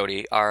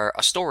 Jody, are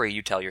a story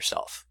you tell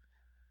yourself.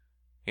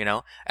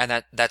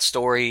 And that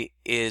story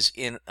is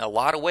in a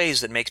lot of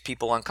ways that makes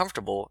people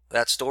uncomfortable.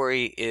 That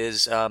story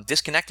is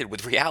disconnected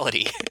with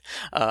reality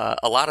a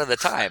lot of the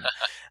time.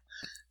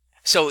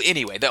 So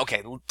anyway,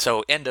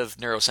 so end of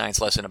neuroscience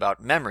lesson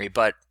about memory,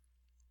 but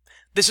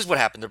this is what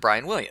happened to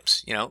Brian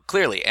Williams,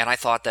 clearly. And I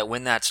thought that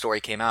when that story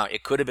came out,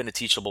 it could have been a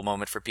teachable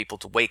moment for people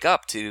to wake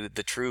up to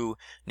the true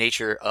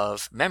nature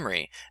of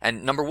memory.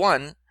 And number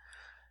one,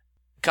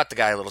 cut the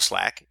guy a little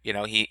slack.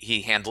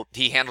 He handled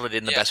it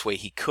in the best way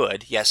he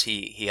could. Yes,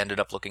 he ended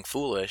up looking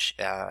foolish,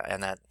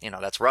 and that,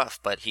 that's rough,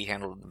 but he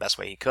handled it the best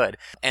way he could.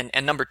 And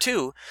number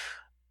two,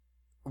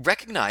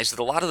 recognize that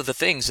a lot of the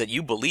things that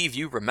you believe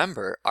you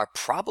remember are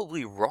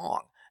probably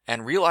wrong,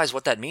 and realize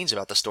what that means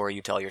about the story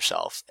you tell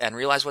yourself, and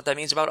realize what that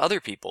means about other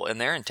people and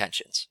their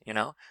intentions,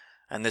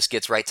 And this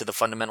gets right to the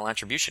fundamental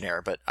attribution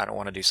error, but I don't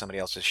want to do somebody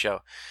else's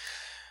show.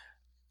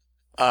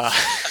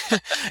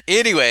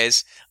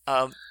 Anyways,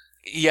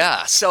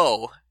 yeah,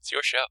 so it's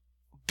your show.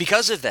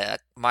 Because of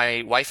that,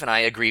 my wife and I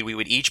agreed we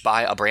would each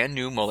buy a brand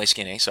new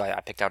Moleskine. So I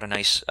picked out a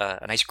nice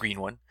green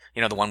one.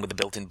 The one with the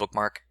built-in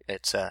bookmark.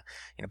 It's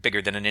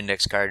bigger than an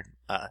index card,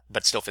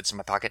 but still fits in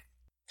my pocket.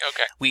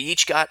 Okay. We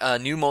each got a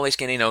new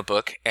Moleskine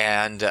notebook,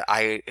 and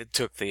I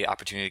took the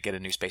opportunity to get a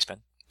new space pen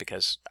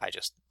because I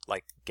just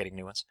like getting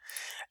new ones.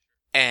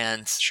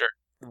 And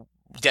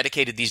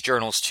dedicated these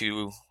journals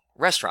to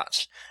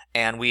restaurants.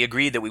 And we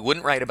agreed that we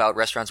wouldn't write about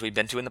restaurants we'd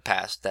been to in the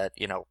past, that,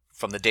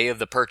 from the day of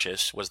the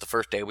purchase was the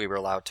first day we were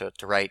allowed to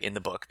write in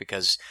the book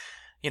because,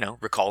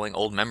 recalling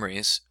old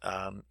memories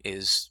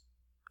is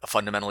a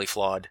fundamentally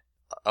flawed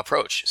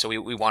approach. So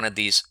we wanted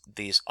these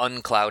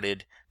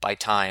unclouded by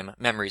time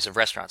memories of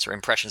restaurants or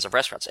impressions of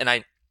restaurants.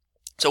 And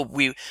so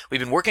we've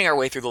been working our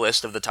way through the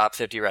list of the top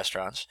 50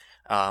 restaurants,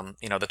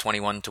 the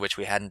 21 to which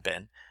we hadn't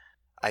been.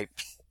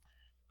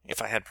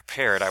 If I had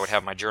prepared, I would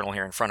have my journal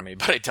here in front of me,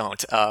 but I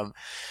don't.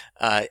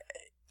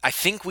 I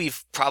think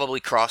we've probably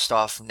crossed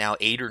off now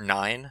 8 or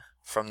 9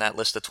 from that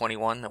list of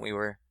 21 that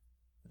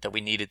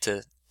we needed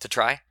to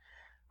try.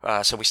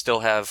 So we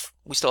still have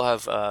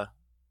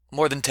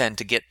more than 10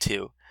 to get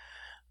to.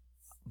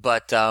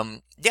 But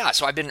so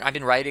I've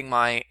been writing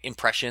my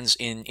impressions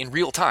in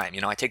real time.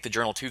 I take the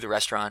journal to the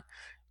restaurant,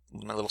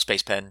 my little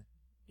space pen.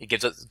 It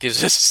gives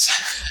us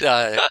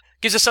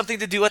something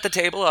to do at the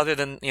table other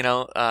than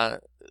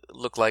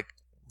look like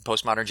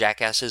postmodern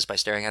jackasses by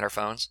staring at our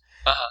phones.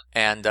 Uh-huh.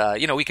 And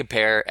we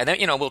compare, and then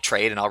we'll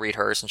trade, and I'll read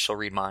hers and she'll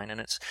read mine,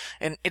 and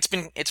it's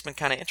been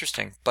kind of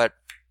interesting. But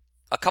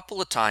a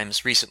couple of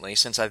times recently,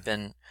 since I've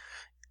been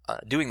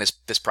doing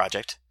this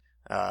project,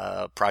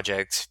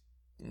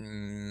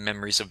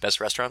 Memories of Best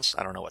Restaurants.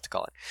 I don't know what to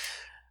call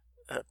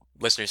it.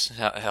 Listeners,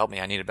 help me.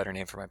 I need a better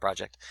name for my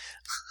project.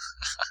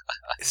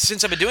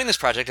 Since I've been doing this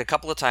project, a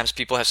couple of times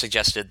people have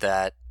suggested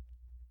that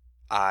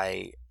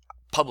I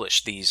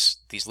publish these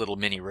little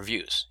mini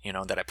reviews,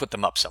 that I put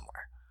them up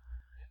somewhere.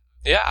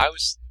 Yeah, I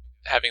was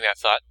having that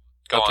thought.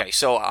 Go on. Okay,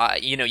 so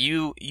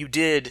you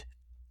did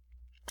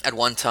at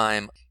one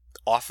time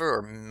offer,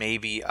 or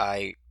maybe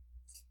I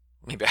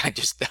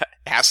just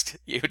asked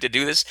you to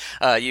do this.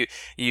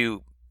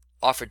 You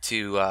offered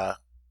to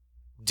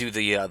do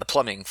the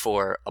plumbing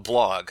for a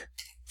blog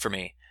for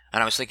me,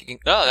 and I was thinking,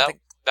 no,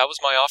 that was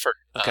my offer.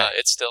 Okay.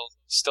 It's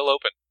still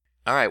open.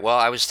 All right. Well,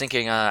 I was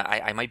thinking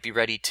I might be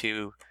ready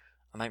to.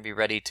 I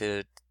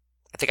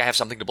think I have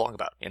something to blog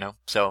about.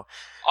 So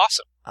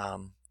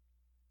Awesome.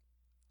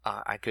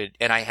 I could,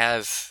 and I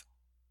have,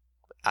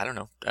 I don't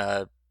know,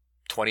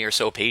 20 or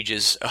so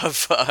pages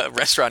of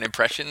restaurant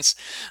impressions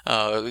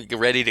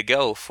ready to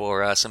go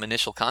for some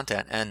initial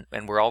content, and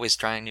we're always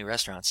trying new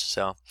restaurants.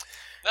 So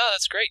no,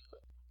 that's great.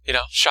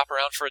 Shop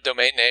around for a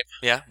domain name.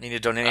 Yeah, I need a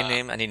domain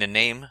name. I need a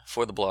name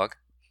for the blog.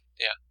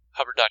 Yeah,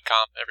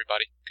 Hubbard.com,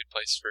 everybody. Good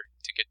place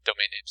to get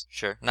domain names.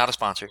 Sure. Not a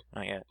sponsor.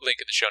 Not yet. Link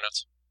in the show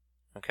notes.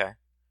 Okay.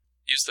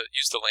 Use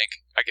the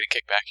link. I get a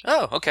kickback.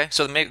 Oh, okay.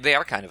 So they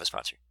are kind of a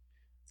sponsor.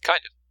 Kind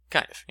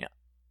of, yeah.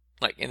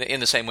 Like in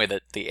the same way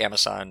that the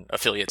Amazon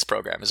affiliates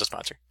program is a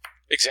sponsor.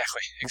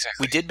 Exactly.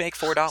 We did make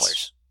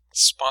 $4.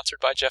 Sponsored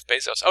by Jeff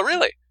Bezos. Oh,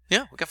 really?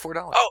 Yeah, we got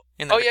 $4. Oh,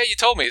 yeah, you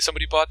told me.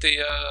 Somebody bought the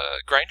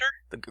grinder?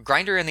 The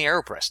grinder and the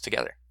AeroPress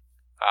together.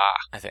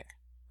 I think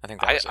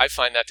I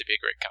find that to be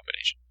a great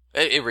combination.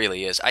 It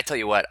really is. I tell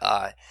you what,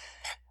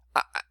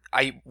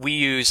 we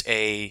use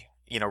a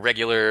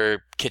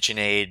regular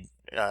KitchenAid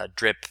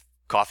drip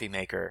coffee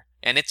maker,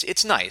 and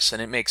it's nice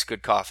and it makes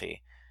good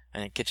coffee.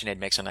 And KitchenAid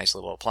makes a nice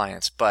little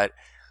appliance, but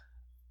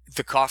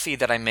the coffee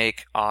that I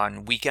make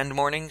on weekend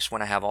mornings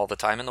when I have all the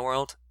time in the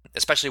world,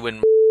 especially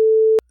when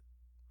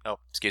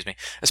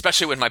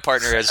my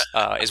partner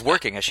is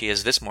working as she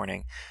is this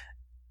morning,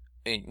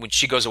 when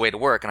she goes away to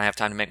work and I have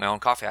time to make my own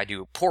coffee, I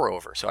do pour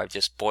over. So I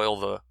just boil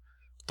the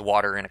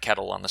water in a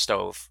kettle on the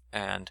stove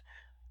and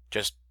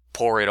just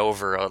pour it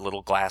over a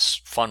little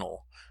glass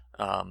funnel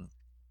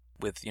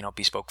with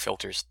bespoke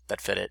filters that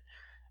fit it,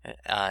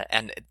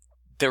 and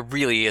there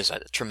really is a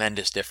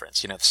tremendous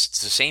difference.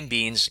 It's the same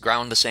beans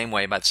ground the same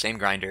way by the same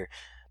grinder,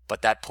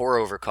 but that pour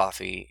over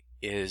coffee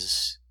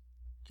it's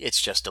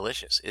just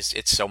delicious.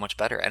 It's so much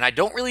better. And I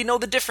don't really know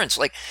the difference.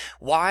 Like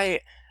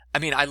why? I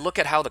mean, I look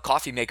at how the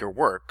coffee maker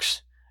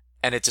works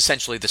and it's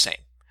essentially the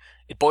same.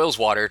 It boils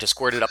water to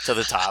squirt it up to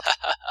the top.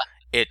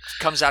 It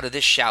comes out of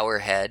this shower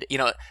head.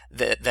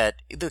 That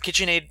the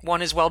KitchenAid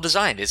one is well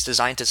designed. It's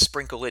designed to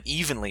sprinkle it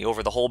evenly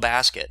over the whole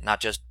basket, not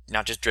just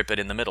drip it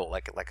in the middle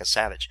like a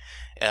savage.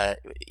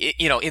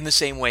 In the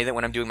same way that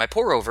when I'm doing my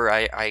pour over,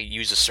 I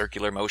use a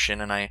circular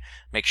motion and I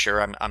make sure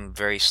I'm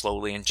very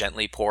slowly and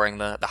gently pouring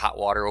the hot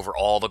water over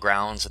all the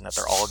grounds and that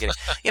they're all getting,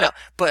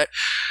 but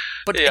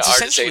yeah, it's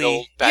essentially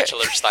old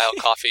bachelor style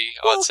coffee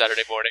on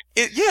Saturday morning.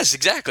 Yes,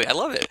 exactly. I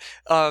love it.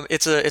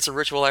 It's a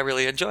ritual I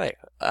really enjoy.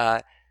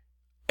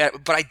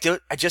 But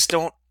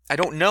I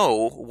don't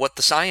know what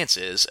the science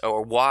is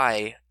or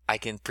why I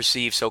can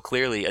perceive so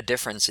clearly a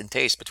difference in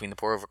taste between the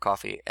pour over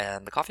coffee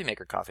and the coffee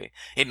maker coffee.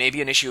 It may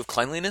be an issue of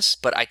cleanliness,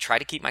 but I try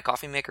to keep my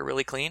coffee maker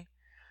really clean.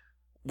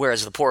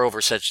 Whereas the pour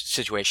over such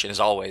situation is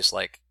always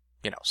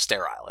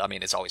sterile. I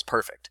mean, it's always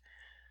perfect.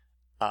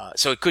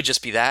 So it could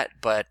just be that,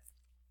 but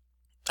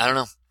I don't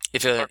know.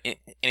 If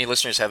any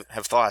listeners have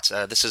thoughts,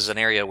 this is an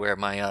area where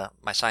my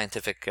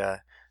scientific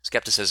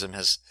skepticism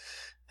has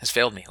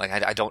failed me. Like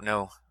I don't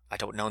know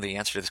the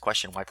answer to this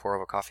question, why pour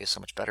over coffee is so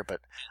much better, but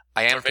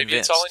I am or maybe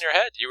convinced. It's all in your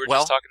head. You were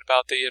just talking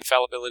about the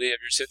infallibility of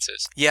your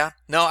senses. Yeah.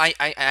 No, I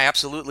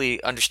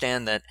absolutely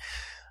understand that,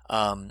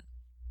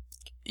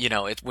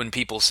 when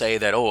people say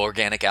that,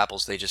 organic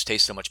apples, they just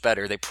taste so much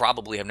better, they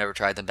probably have never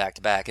tried them back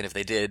to back, and if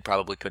they did,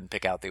 probably couldn't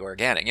pick out the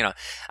organic.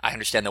 I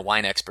understand that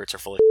wine experts are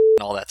full of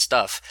and all that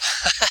stuff.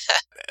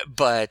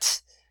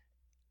 But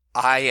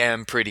I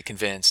am pretty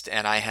convinced,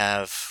 and I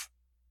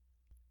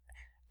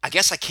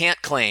guess I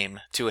can't claim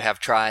to have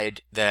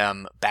tried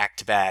them back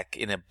to back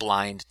in a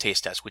blind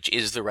taste test, which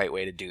is the right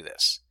way to do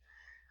this.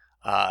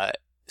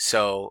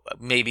 So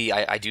maybe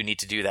I do need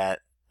to do that,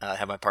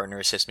 have my partner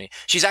assist me.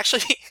 She's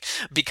actually,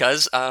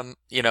 because, I'm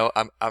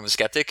a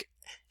skeptic,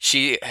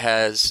 she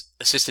has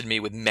assisted me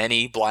with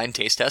many blind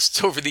taste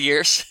tests over the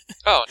years.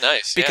 Oh,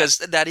 nice. Because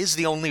that is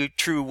the only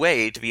true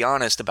way to be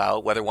honest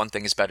about whether one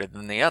thing is better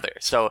than the other.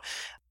 So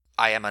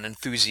I am an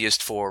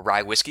enthusiast for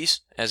rye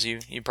whiskeys, as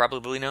you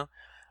probably know.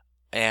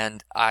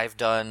 And I've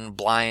done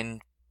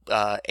blind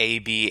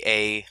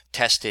ABA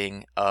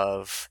testing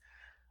of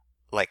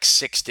like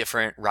 6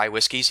 different rye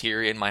whiskeys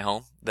here in my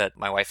home that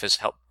my wife has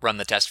helped run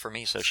the test for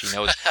me, so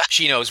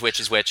she knows which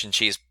is which, and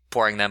she's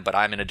pouring them, but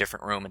I'm in a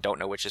different room and don't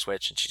know which is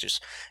which, and she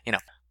just,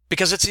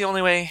 because it's the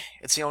only way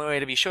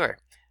to be sure.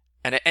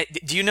 And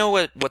do you know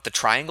what the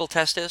triangle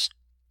test is?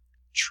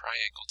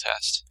 Triangle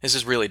test. This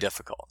is really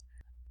difficult.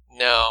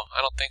 No,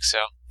 I don't think so.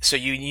 So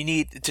you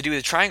need to do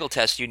the triangle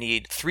test. You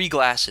need 3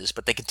 glasses,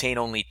 but they contain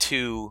only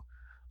 2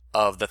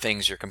 of the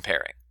things you're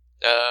comparing.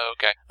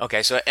 Okay.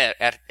 Okay, so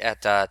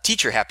at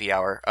teacher happy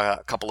hour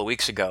a couple of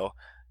weeks ago,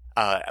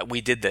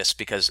 we did this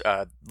because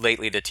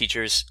lately the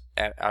teachers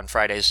on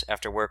Fridays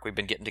after work, we've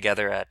been getting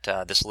together at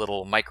this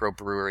little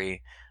microbrewery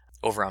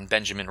over on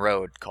Benjamin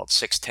Road called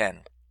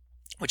 610,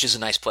 which is a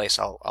nice place.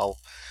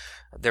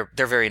 They're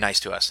very nice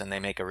to us, and they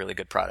make a really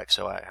good product,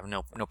 so I have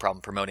no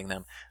problem promoting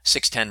them.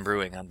 610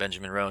 Brewing on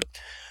Benjamin Road.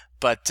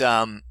 But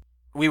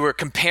we were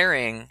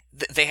comparing.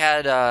 They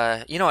had,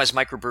 as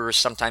microbrewers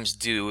sometimes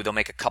do, they'll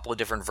make a couple of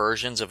different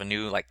versions of a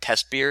new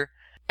test beer,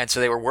 and so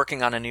they were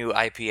working on a new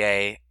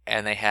IPA,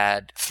 and they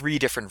had 3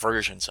 different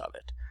versions of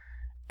it,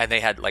 and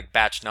they had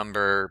batch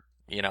number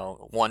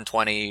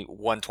 120,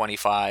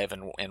 125,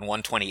 and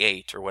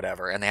 128 or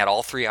whatever, and they had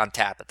all 3 on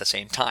tap at the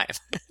same time.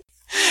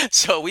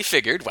 So we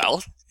figured,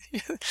 well,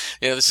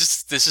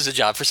 this is a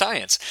job for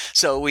science.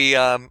 So we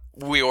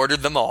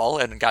ordered them all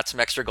and got some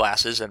extra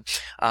glasses. And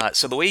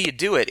so the way you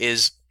do it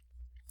is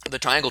the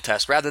triangle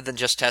test. Rather than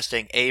just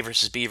testing A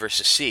versus B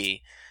versus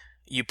C,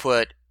 you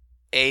put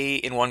A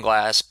in one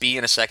glass, B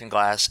in a second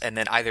glass, and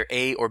then either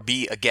A or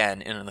B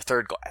again in the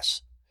third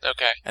glass.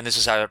 Okay. And this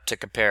is how to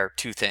compare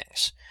 2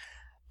 things.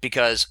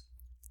 Because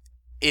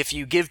if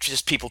you give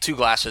just people 2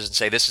 glasses and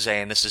say this is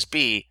A and this is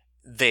B,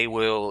 they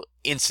will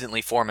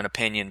instantly form an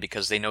opinion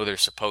because they know they're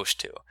supposed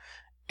to.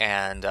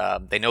 And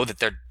they know that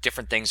they're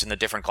different things in the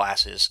different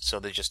glasses, so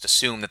they just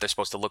assume that they're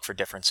supposed to look for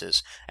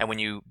differences. And when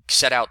you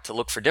set out to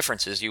look for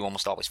differences, you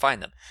almost always find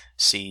them.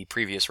 See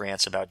previous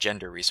rants about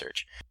gender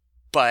research.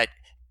 But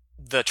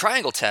the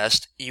triangle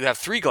test, you have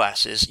 3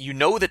 glasses, you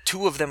know that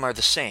 2 of them are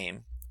the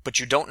same, but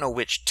you don't know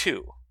which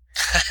 2.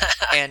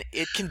 And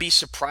it can be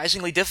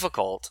surprisingly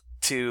difficult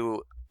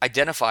to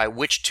identify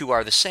which 2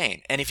 are the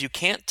same. And if you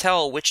can't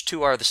tell which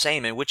 2 are the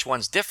same and which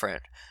one's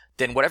different,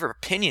 then whatever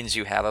opinions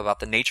you have about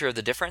the nature of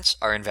the difference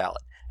are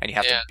invalid. And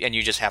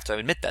you just have to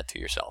admit that to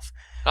yourself.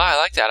 Oh, I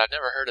like that. I've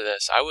never heard of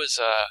this. I was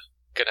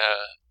gonna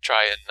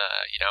try and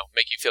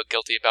make you feel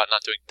guilty about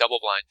not doing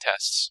double-blind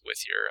tests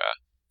with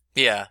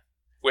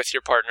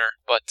your partner,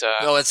 but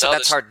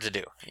that's hard to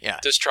do. Yeah,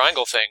 this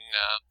triangle thing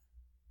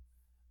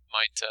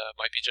might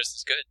be just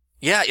as good.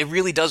 Yeah, it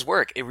really does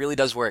work. It really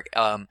does work.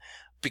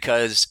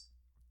 Because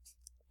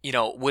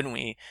when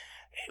we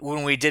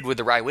did with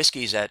the rye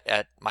whiskeys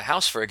at my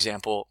house, for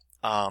example,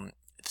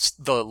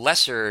 the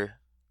lesser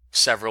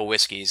several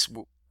whiskeys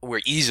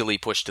were easily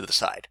pushed to the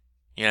side.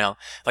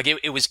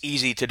 It was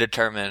easy to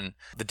determine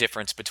the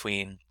difference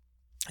between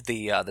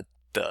the I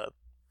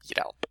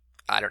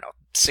don't know,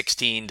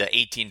 $16 to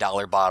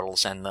 $18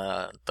 bottles and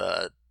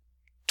the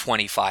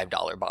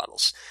 $25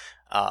 bottles.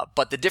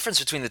 But the difference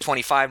between the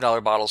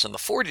 $25 bottles and the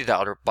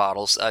 $40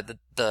 bottles,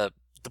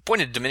 the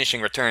point of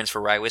diminishing returns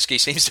for rye whiskey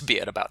seems to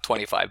be at about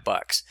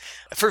 $25.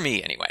 For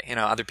me, anyway.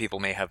 Other people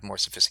may have more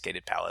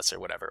sophisticated palates or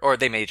whatever. Or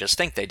they may just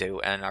think they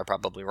do and are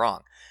probably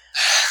wrong.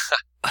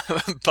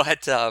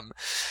 But, like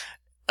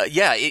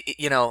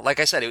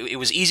I said, it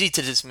was easy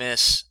to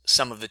dismiss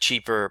some of the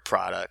cheaper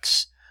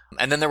products.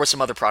 And then there were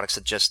some other products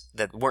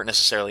that weren't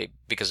necessarily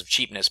because of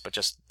cheapness, but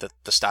just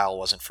the style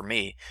wasn't for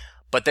me.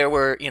 But there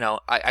were,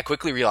 I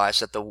quickly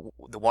realized that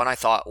the one I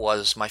thought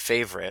was my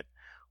favorite,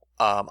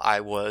 I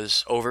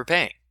was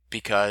overpaying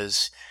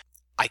because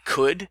I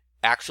could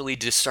actually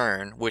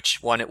discern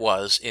which one it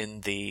was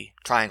in the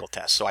triangle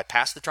test. So I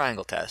passed the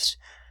triangle test,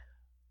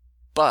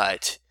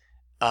 but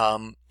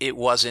it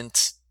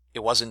wasn't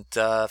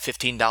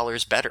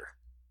 $15 better.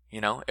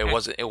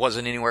 It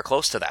wasn't anywhere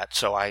close to that.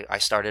 So I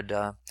started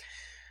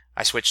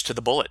I switched to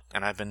the Bullet,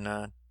 and I've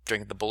been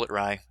drinking the Bullet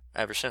Rye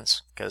ever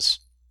since because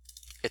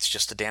it's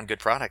just a damn good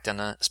product,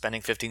 and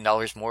spending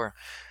 $15 more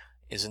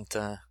isn't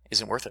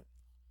worth it.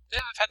 Yeah,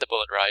 I've had the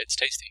Bullet Rye. It's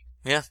tasty.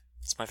 Yeah,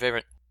 it's my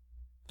favorite.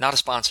 Not a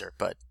sponsor,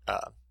 but no,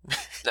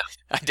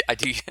 I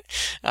do.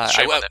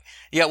 Shame on them.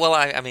 Yeah, well,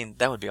 I mean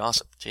that would be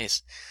awesome.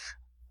 Jeez,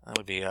 that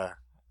would be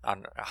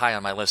high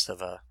on my list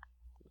of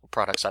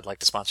products I'd like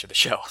to sponsor the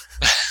show.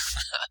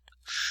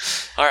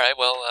 All right.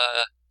 Well,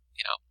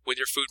 with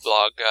your food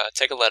blog,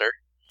 take a letter.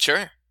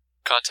 Sure.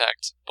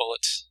 Contact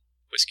Bullet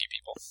Whiskey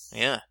people.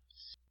 Yeah.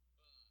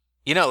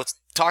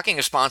 Talking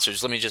of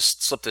sponsors, let me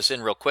just slip this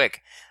in real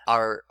quick.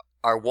 Our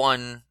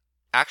one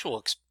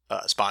actual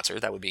sponsor,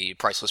 that would be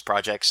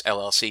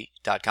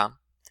PricelessProjectsLLC.com.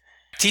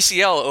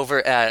 TCL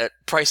over at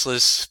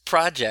Priceless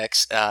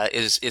Projects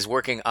is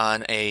working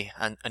on a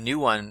new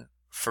one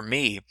for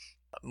me.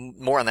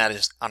 More on that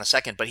is on a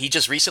second, but he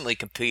just recently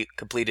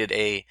completed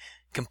a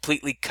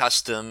completely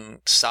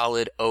custom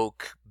solid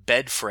oak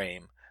bed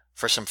frame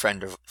for some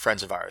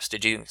friends of ours.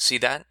 Did you see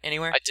that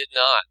anywhere? I did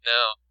not,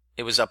 no.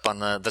 It was up on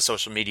the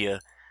social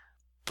media,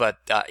 but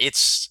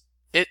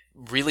it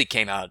really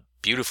came out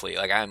beautifully.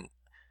 Like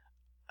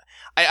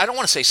I don't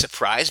want to say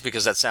surprised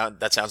because that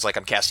sounds like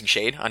I'm casting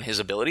shade on his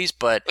abilities,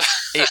 but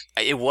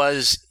it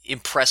was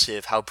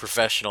impressive how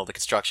professional the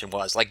construction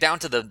was, like down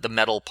to the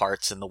metal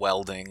parts and the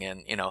welding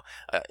and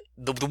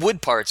the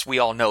wood parts. We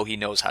all know he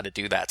knows how to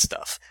do that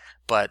stuff,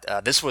 but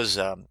this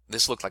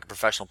looked like a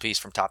professional piece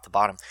from top to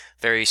bottom.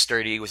 Very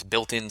sturdy with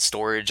built-in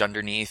storage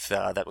underneath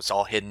that was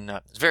all hidden.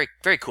 It's a very,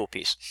 very cool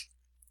piece.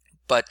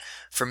 But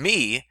for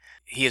me,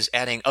 he is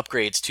adding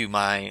upgrades to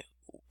my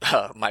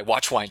my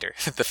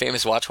Watchwinder, the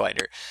famous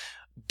Watchwinder.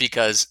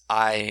 Because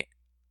I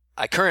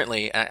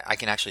currently, I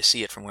can actually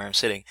see it from where I'm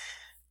sitting,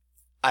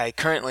 I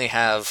currently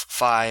have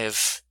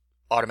 5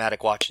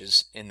 automatic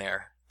watches in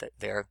there.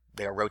 They are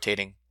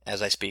rotating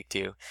as I speak to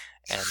you,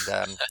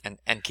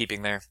 and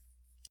keeping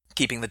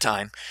the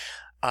time.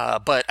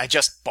 But I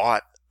just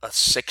bought a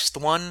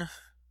 6th one,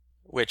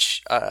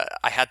 which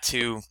I had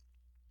to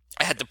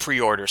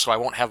pre-order, so I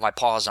won't have my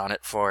paws on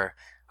it for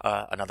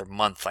another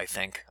month, I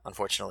think,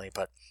 unfortunately.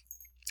 But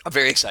I'm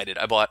very excited.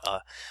 I bought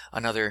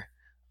another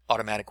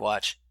automatic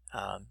watch,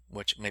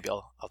 which maybe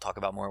I'll talk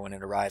about more when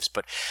it arrives.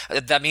 But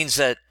that means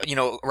that,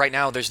 right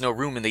now there's no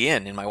room in the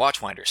inn in my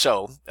Watchwinder.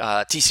 So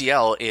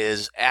TCL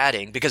is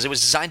adding, because it was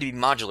designed to be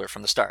modular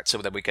from the start so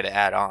that we could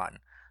add on,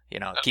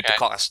 keep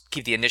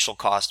the initial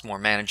cost more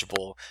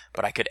manageable,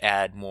 but I could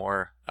add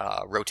more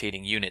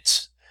rotating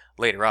units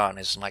later on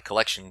as my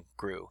collection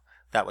grew.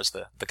 That was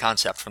the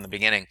concept from the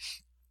beginning.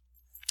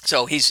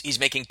 So he's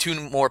making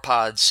 2 more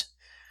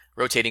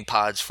rotating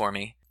pods for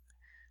me.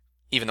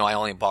 Even though I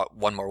only bought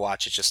 1 more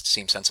watch, it just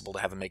seems sensible to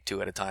have him make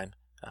 2 at a time.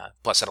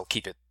 Plus, that'll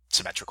keep it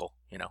symmetrical,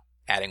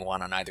 adding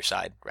 1 on either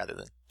side rather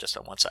than just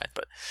on one side.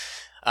 But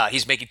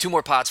he's making 2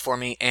 more pods for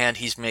me, and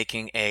he's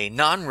making a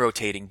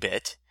non-rotating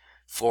bit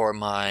for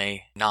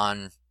my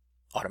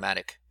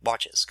non-automatic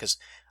watches. Because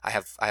I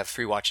have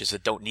 3 watches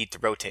that don't need to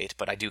rotate,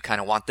 but I do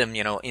kind of want them,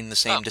 in the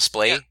same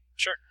display. Yeah,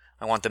 sure.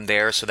 I want them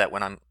there so that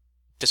when I'm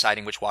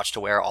deciding which watch to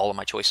wear, all of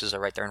my choices are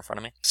right there in front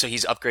of me. So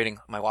he's upgrading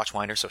my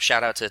Watchwinder. So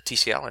shout out to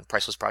TCL and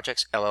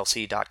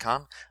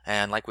PricelessProjectsLLC.com.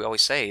 And like we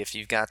always say, if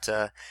you've got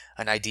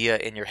an idea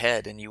in your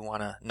head and you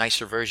want a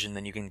nicer version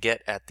than you can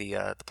get at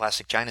the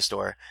plastic china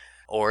store,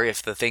 or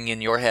if the thing in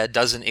your head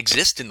doesn't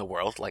exist in the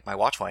world, like my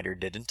Watchwinder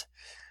didn't,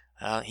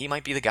 he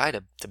might be the guy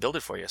to build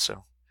it for you.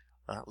 So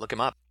look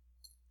him up.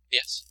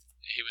 Yes,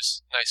 he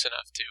was nice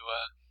enough to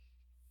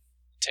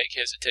take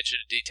his attention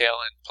to detail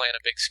and plan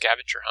a big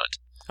scavenger hunt.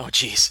 Oh,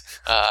 jeez.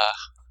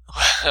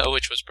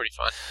 Which was pretty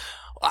fun.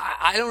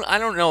 I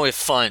don't know if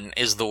fun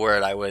is the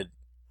word I would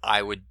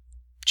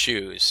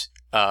choose.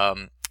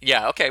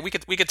 Yeah, okay, we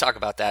could talk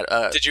about that.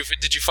 Did you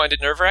find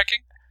it nerve-wracking?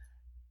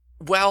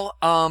 Well,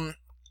 I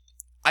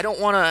don't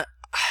want to.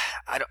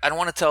 I don't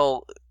want to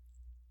tell.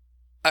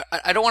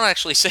 I don't want to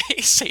actually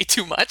say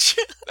too much.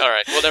 All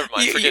right. Well, never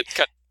mind.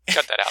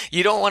 Cut that out.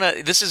 You don't want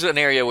to. This is an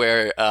area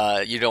where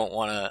you don't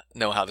want to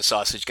know how the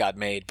sausage got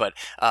made. But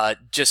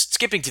just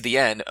skipping to the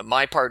end,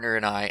 my partner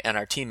and I and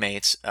our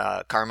teammates,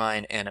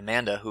 Carmine and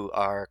Amanda, who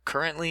are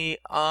currently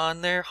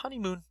on their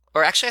honeymoon,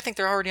 or actually, I think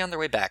they're already on their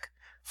way back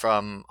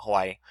from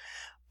Hawaii.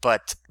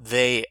 But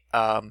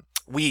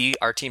we,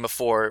 our team of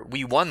 4,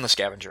 we won the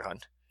scavenger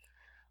hunt.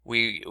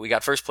 We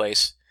got first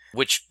place,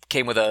 which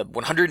came with a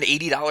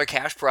 $180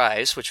 cash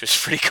prize, which was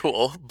pretty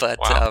cool. But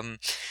wow.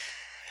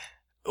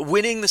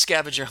 Winning the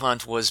scavenger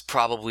hunt was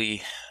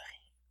probably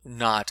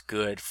not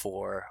good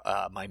for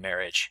my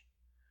marriage.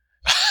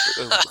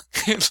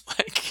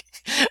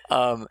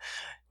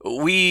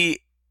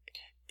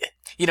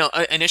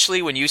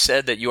 Initially when you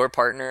said that your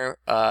partner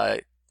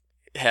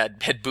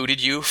had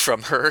booted you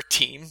from her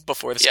team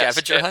before the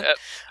scavenger hunt,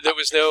 there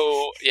was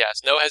no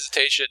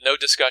hesitation, no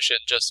discussion.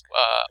 Just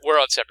we're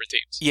on separate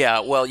teams. Yeah,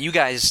 well, you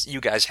guys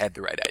had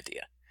the right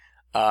idea.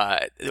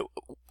 I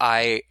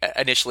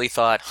initially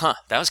thought,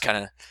 that was kind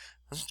of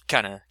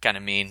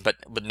mean, but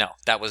no,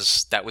 that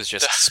was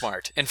just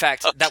smart. In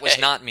fact, okay. That was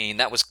not mean.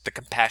 That was the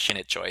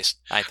compassionate choice,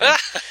 I think.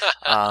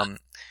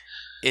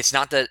 It's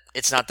not that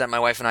my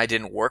wife and I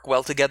didn't work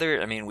well together.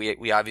 I mean,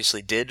 we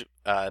obviously did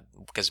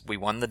because we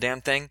won the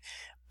damn thing.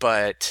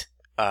 But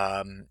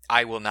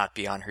I will not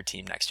be on her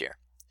team next year.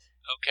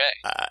 Okay.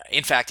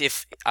 In fact,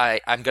 if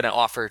I'm going to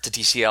offer to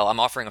TCL, I'm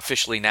offering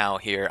officially now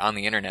here on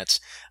the internets,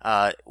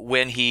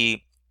 when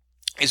he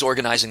is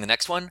organizing the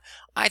next one.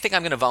 I think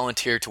I'm going to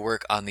volunteer to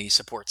work on the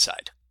support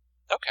side.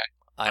 Okay.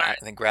 I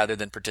think rather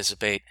than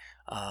participate,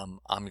 I'm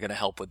going to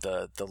help with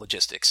the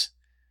logistics.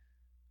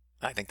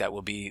 I think that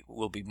will be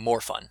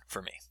more fun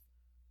for me.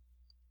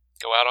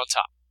 Go out on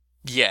top.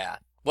 Yeah.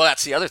 Well,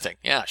 that's the other thing.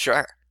 Yeah,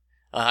 sure.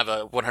 I'll have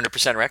a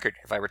 100% record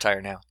if I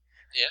retire now.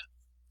 Yeah.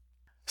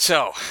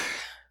 So,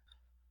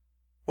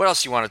 what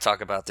else do you want to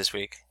talk about this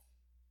week?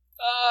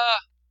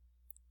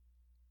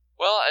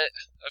 Well,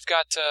 I've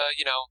got,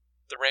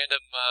 the random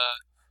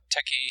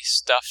techie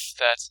stuff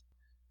that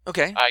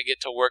Okay. I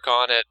get to work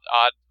on at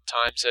odd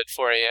times at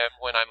 4 a.m.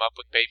 when I'm up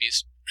with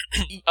babies.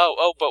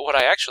 But what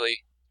I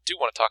actually do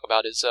want to talk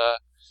about is,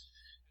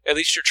 At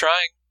Least You're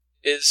Trying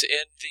is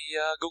in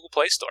the Google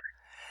Play Store.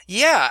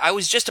 Yeah, I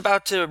was just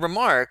about to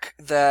remark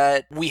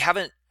that we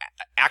haven't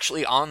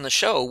actually on the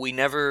show, we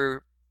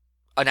never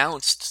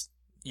announced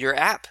your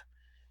app.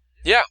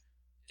 Yeah.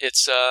 It's,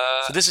 So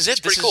this is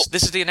it. pretty cool.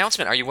 This is the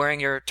announcement. Are you wearing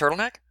your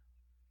turtleneck?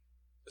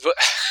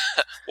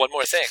 One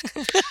more thing.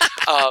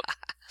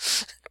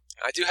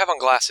 I do have on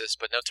glasses,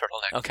 but no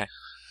turtleneck. Okay.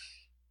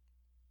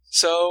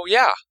 So,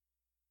 yeah.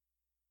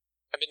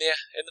 I'm in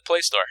the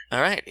Play Store.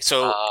 All right.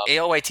 So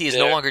AOIT is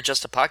no there- longer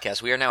just a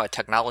podcast. We are now a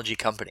technology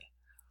company.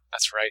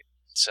 That's right.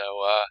 So,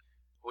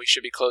 we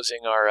should be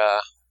closing our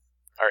A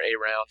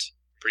round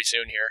pretty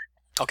soon here.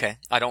 Okay.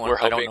 I don't We're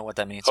know hoping- what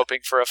that means. Hoping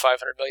for a $500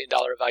 million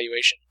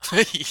evaluation.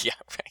 Yeah,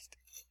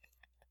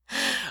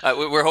 right.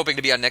 We're hoping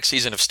to be on next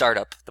season of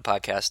Startup, the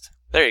podcast,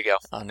 There you go.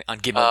 on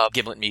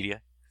Gimlet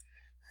Media.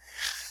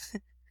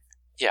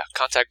 Yeah,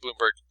 contact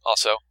Bloomberg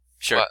also.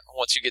 Sure. But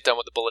once you get done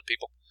with the bullet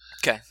people.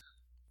 Okay.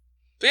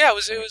 But yeah, it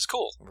was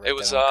cool. Write It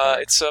was that on a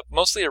card. it's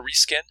mostly a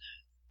reskin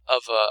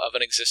of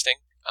an existing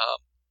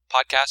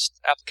podcast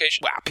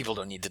application. Wow, people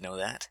don't need to know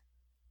that.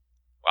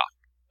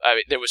 I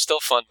mean, there was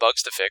still fun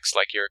bugs to fix,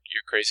 like your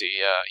crazy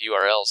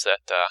URLs that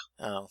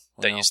Oh,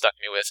 that well, you stuck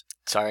me with.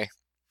 sorry.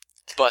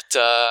 But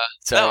no,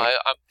 Sorry.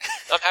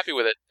 I'm happy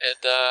with it,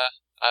 and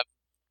I'm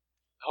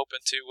hoping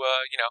to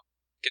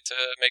get to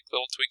make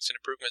little tweaks and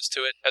improvements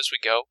to it as we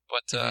go.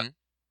 But Mhm.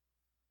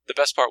 the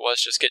best part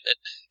was just getting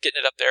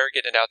it up there,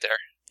 getting it out there.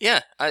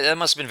 Yeah, that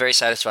must have been very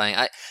satisfying.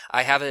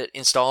 I have it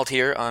installed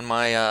here on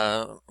my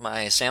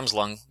my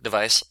Samsung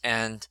device,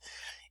 and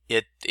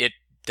it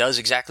does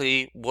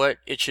exactly what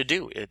it should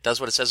do. It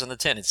does what it says on the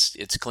tin.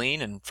 It's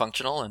clean and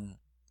functional, and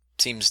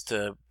seems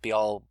to be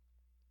all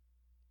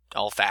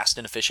fast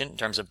and efficient in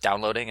terms of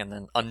downloading and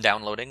then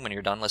undownloading when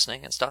you're done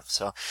listening and stuff.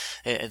 So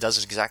it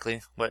does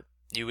exactly what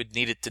you would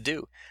need it to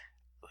do.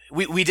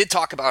 We did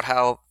talk about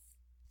how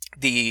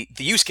the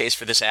use case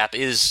for this app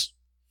is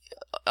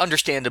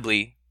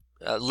understandably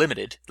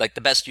limited. Like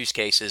the best use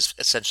case is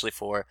essentially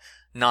for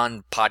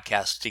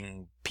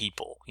non-podcasting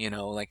people,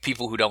 like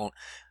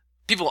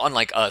people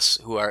unlike us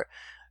who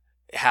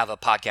have a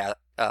podcast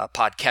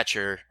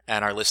podcatcher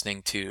and are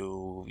listening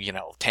to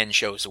 10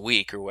 shows a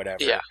week or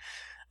whatever. Yeah.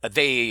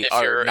 They If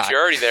are you're not.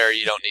 already there,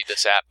 you don't need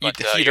this app. You But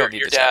don't your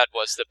need this dad app.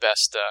 was the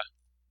best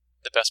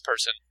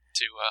person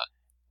to.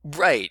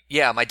 Right.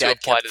 Yeah, my dad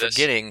apply kept to this.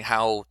 forgetting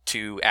how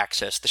to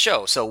access the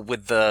show. So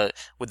with the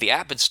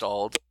app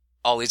installed,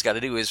 all he's got to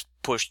do is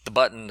push the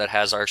button that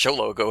has our show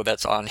logo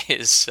that's on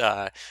his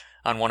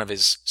on one of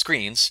his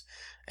screens,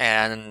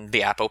 and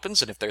the app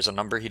opens. And if there's a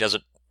number he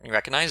doesn't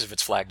recognize, if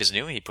it's flagged as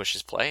new, he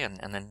pushes play, and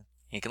then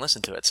he can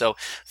listen to it. So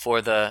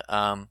for the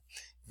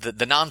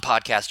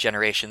non-podcast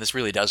generation, this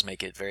really does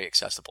make it very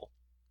accessible.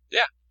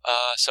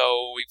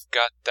 So we've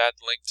got that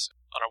linked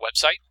on our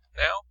website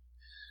now.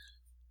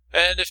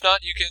 And if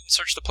not, you can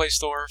search the Play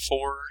Store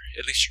for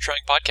At Least You're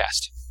Trying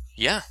Podcast.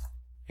 Yeah,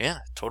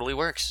 totally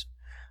works.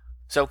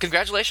 So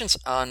congratulations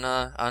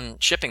on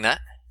shipping that.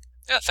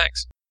 Yeah,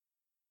 thanks.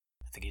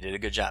 I think you did a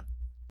good job.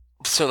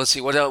 So let's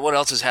see what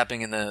else is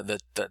happening in the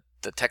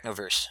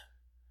Technoverse.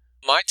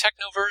 My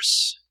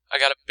Technoverse, I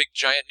got a big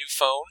giant new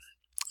phone.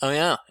 Oh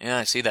yeah,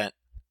 I see that.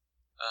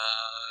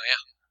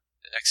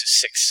 The Nexus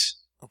 6.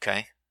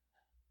 Okay.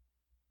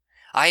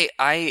 I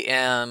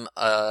am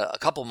a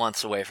couple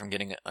months away from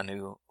getting a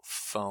new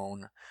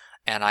phone,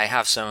 and I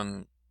have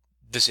some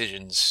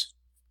decisions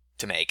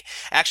to make.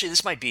 Actually,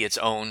 this might be its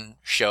own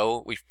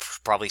show. We've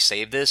probably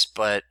saved this,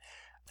 but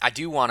I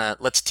do want to.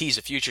 Let's tease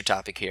a future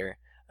topic here.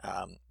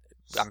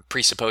 I'm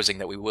presupposing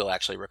that we will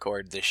actually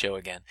record this show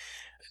again.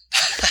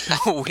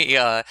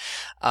 I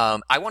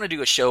want to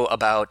do a show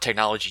about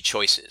technology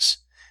choices.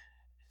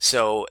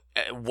 So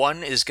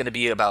one is going to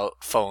be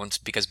about phones,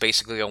 because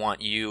basically I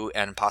want you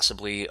and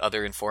possibly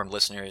other informed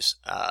listeners,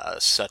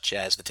 such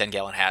as the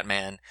 10-Gallon Hat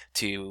Man,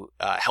 to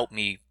help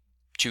me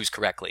choose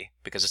correctly,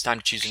 because it's time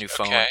to choose a new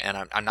phone, Okay. and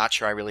I'm not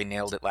sure I really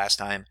nailed it last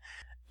time.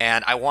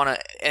 And I want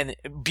to, and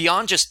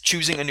beyond just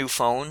choosing a new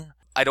phone,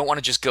 I don't want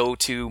to just go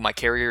to my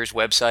carrier's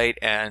website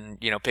and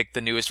pick the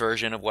newest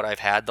version of what I've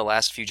had the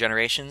last few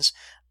generations.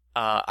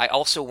 I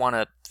also want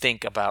to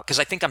think about, because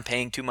I think I'm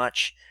paying too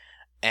much,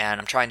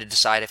 and I'm trying to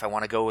decide if I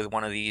want to go with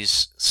one of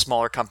these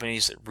smaller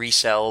companies that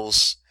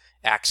resells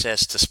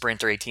access to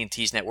Sprint or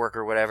AT&T's network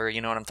or whatever. You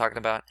know what I'm talking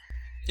about?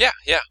 Yeah.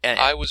 And,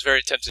 I was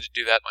very tempted to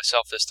do that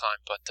myself this time,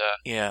 but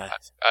yeah,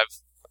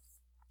 I've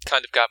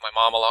kind of got my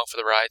mom along for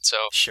the ride, so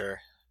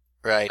sure,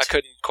 right. I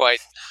couldn't quite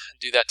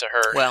do that to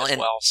her as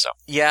well. So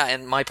yeah,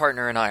 and my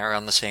partner and I are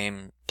on the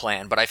same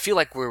plan, but I feel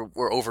like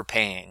we're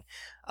overpaying,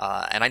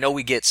 and I know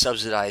we get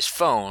subsidized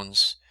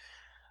phones,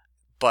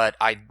 but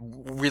I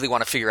really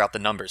want to figure out the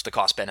numbers, the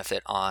cost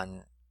benefit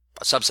on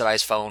a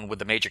subsidized phone with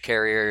the major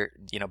carrier,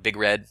 Big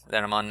Red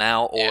that I'm on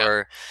now,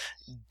 or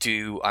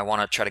do I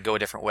want to try to go a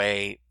different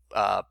way,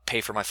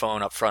 pay for my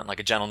phone up front like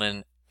a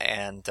gentleman,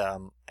 and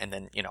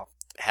then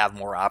have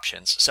more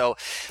options. So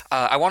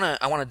I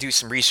want to do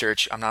some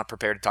research. I'm not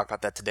prepared to talk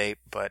about that today,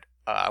 but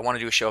I want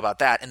to do a show about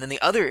that. And then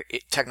the other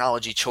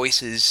technology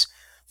choices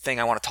thing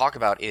I want to talk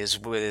about is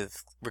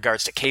with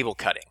regards to cable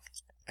cutting.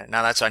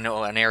 Now that's, I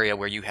know, an area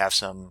where you have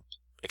some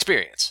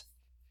experience.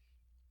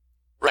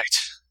 Right.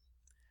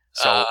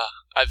 So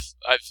I've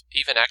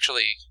even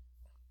actually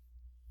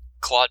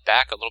clawed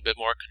back a little bit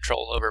more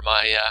control over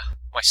my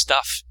my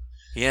stuff.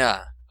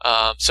 Yeah.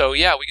 So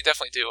yeah, we could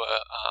definitely do a.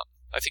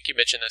 I think you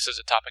mentioned this as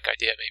a topic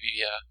idea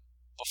maybe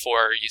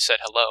before you said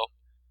hello.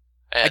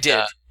 And, I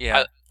did.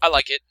 Yeah. I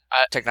like it.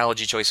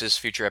 Technology choices,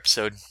 future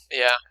episode.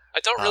 Yeah.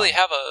 I don't really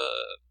have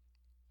a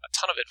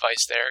ton of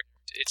advice there.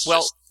 It's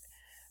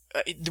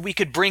we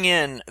could bring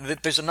in.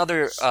 There's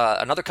another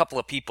couple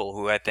of people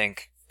who I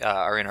think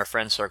are in our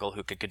friend circle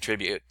who could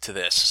contribute to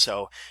this.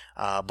 So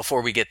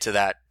before we get to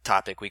that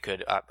topic, we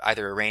could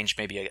either arrange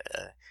maybe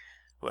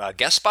a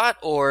guest spot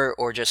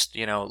or just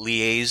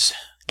liaise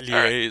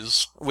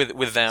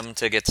with them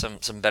to get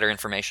some better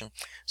information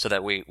so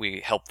that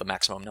we help the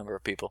maximum number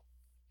of people.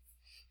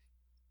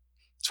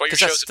 That's what your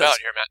show's about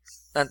here,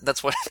 Matt.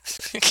 That's what.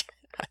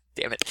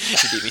 Damn it! You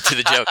beat me to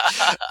the joke.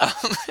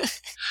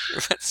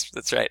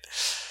 That's right.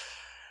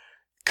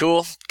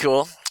 Cool.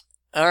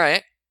 All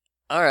right.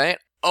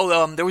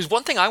 Oh, there was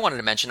one thing I wanted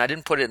to mention. I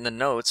didn't put it in the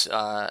notes,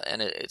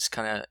 and it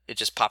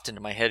just popped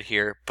into my head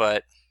here.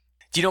 But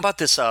do you know about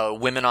this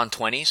Women on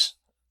 20s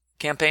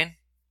campaign?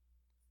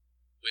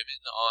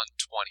 Women on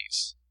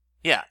 20s.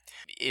 Yeah.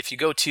 If you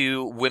go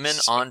to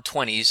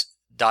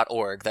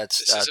womenon20s.org, that's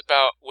this is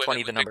about women 20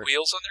 with the number. Big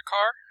wheels on their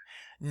car?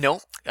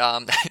 No,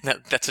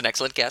 that's an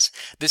excellent guess.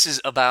 This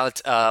is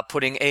about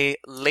putting a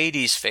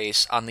lady's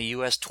face on the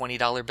U.S.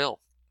 $20 bill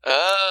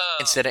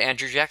instead of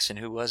Andrew Jackson,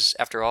 who was,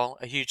 after all,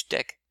 a huge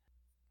dick.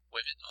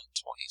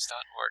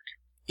 Womenon20s.org.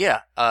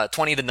 Yeah,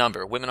 20 the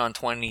number.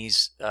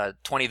 Womenon20s,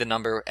 20 the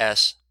number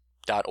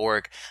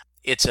s.org.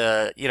 It's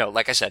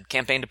like I said,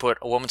 campaign to put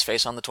a woman's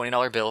face on the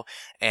 $20 bill,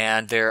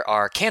 and there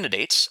are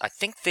candidates. I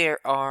think there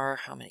are,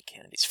 how many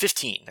candidates?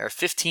 15. There are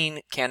 15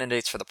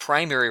 candidates for the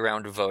primary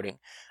round of voting.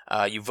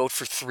 You vote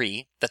for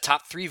 3. The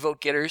top 3 vote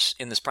getters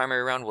in this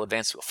primary round will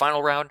advance to a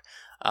final round.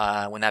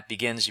 When that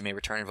begins, you may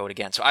return and vote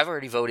again. So I've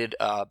already voted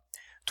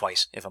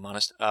twice, if I'm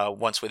honest,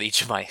 once with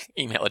each of my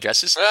email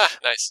addresses.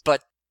 Nice.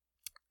 But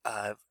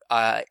I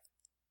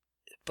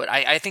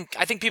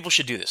think people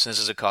should do this. This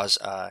is a cause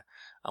I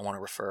want to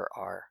refer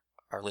our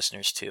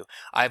listeners to.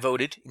 I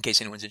voted, in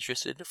case anyone's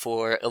interested,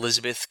 for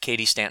Elizabeth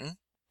Cady Stanton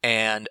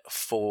and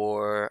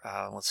for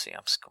let's see,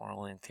 I'm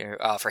scrolling here,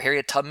 for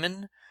Harriet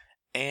Tubman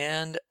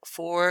and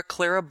for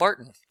Clara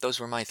Barton. Those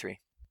were my 3.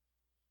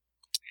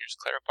 Here's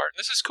Clara Barton.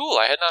 This is cool.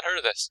 I had not heard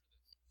of this.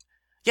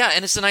 Yeah,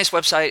 and it's a nice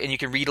website, and you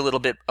can read a little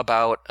bit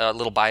about a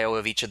little bio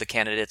of each of the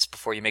candidates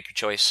before you make your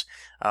choice,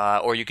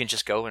 or you can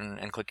just go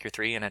and click your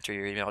 3 and enter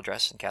your email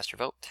address and cast your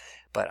vote.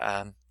 But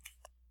I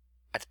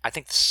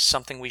think this is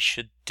something we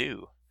should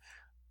do.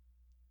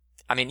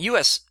 I mean,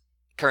 U.S.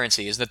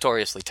 currency is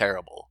notoriously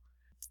terrible.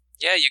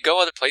 Yeah, you go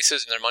other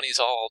places and their money's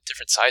all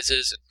different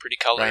sizes and pretty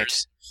colors.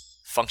 Right.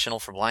 Functional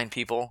for blind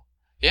people.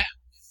 Yeah.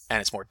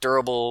 And it's more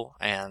durable,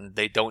 and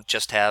they don't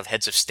just have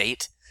heads of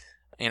state.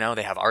 They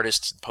have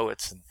artists and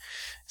poets and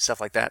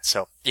stuff like that.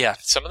 So, yeah.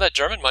 Some of that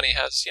German money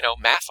has,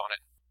 math on it.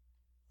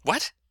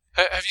 What?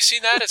 Have you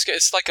seen that?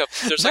 It's like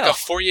there's like a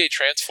Fourier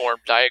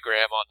transform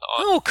diagram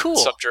on cool.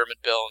 some German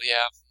bill.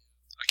 Yeah.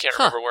 I can't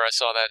remember where I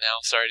saw that now.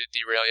 Sorry to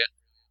derail you.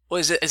 Well,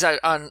 is that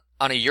on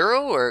a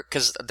euro, or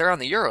because they're on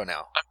the euro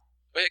now?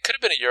 It could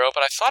have been a euro,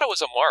 but I thought it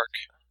was a mark.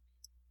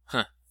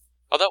 Huh.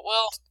 Although,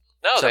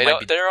 no, so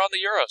they're on the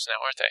euros now,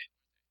 aren't they?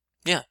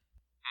 Yeah. I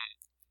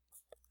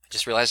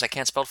just realized I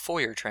can't spell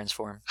Fourier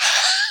transform.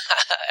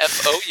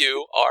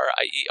 Fourier.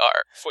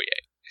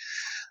 Fourier.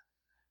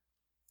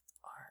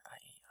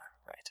 R-I-E-R,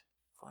 right.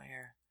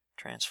 Fourier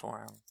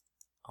transform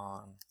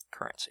on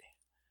currency.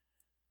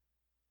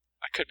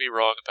 I could be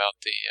wrong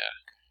about the.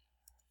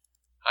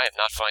 I am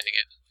not finding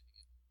it.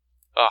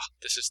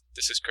 This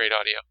is great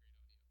audio.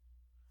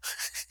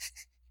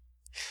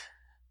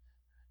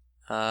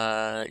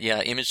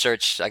 Yeah, image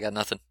search, I got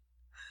nothing.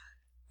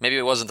 Maybe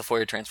it wasn't the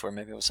Fourier transform,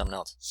 maybe it was something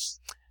else.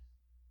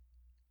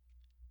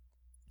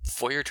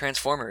 Fourier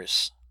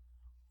transformers.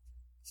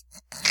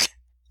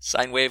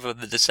 Sine wave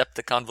of the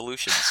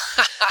Decepticonvolutions.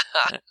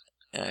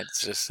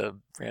 It's just a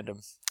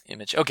random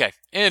image. Okay,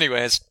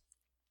 anyways.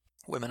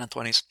 Women on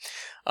 20s.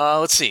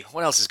 Let's see,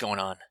 what else is going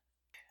on?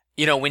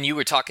 When you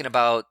were talking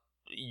about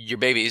your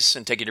babies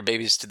and taking your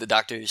babies to the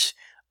doctors,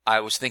 I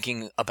was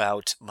thinking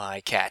about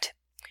my cat,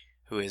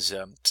 who is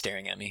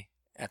staring at me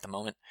at the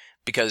moment,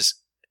 because,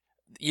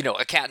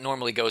 a cat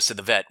normally goes to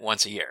the vet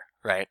once a year,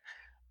 right?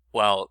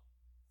 Well,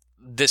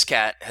 this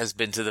cat has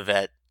been to the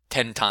vet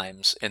 10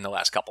 times in the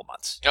last couple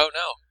months. Oh,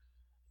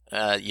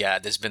 no. Yeah,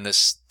 there's been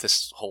this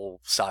whole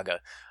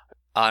saga.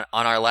 On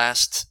our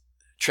last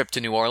trip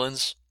to New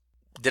Orleans,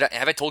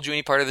 have I told you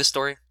any part of this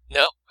story?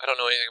 No, I don't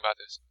know anything about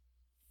this.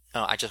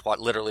 Oh, I just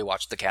literally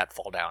watched the cat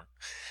fall down.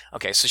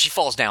 Okay, so she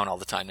falls down all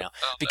the time now.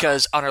 Oh,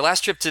 because on our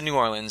last trip to New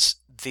Orleans,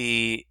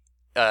 the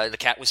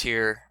cat was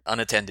here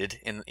unattended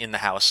in the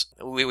house.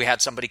 We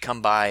had somebody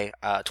come by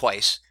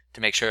twice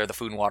to make sure the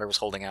food and water was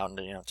holding out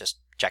and just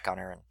check on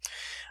her.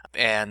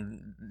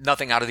 And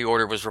nothing out of the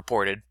order was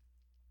reported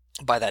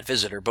by that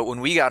visitor. But when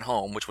we got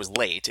home, which was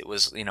late, it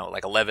was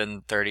like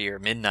 11:30 or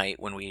midnight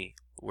when we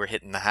were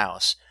hitting the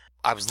house.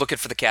 I was looking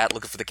for the cat,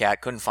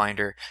 couldn't find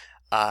her.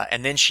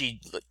 And then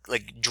she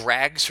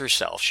drags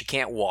herself. She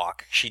can't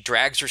walk. She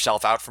drags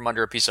herself out from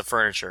under a piece of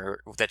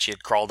furniture that she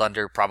had crawled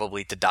under,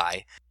 probably to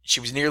die. She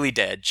was nearly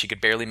dead. She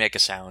could barely make a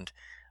sound.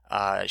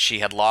 She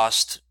had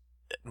lost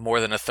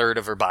more than a third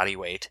of her body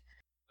weight.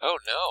 Oh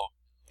no!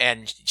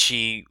 And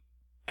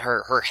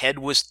her head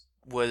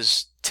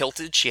was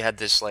tilted. She had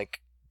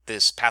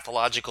this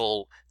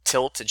pathological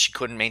tilt, and she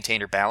couldn't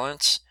maintain her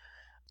balance.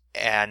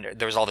 And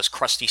there was all this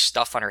crusty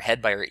stuff on her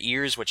head by her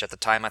ears, which at the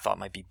time I thought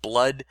might be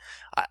blood.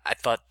 I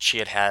thought she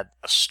had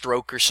a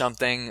stroke or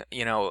something,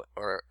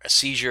 or a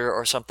seizure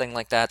or something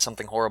like that,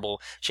 something horrible.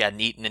 She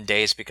hadn't eaten in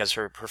days because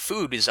her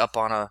food is up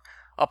on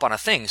a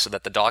thing so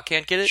that the dog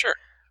can't get it. Sure.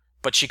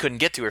 But she couldn't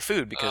get to her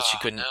food because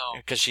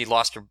because she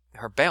lost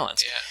her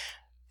balance. Yeah.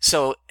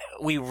 So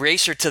we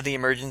race her to the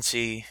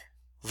emergency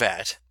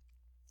vet,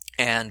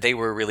 and they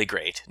were really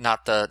great.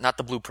 Not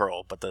the Blue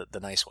Pearl, but the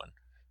nice one.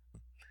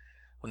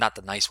 Well, not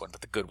the nice one,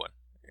 but the good one.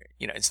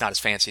 It's not as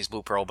fancy as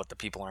Blue Pearl, but the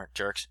people aren't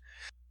jerks.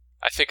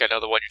 I think I know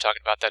the one you're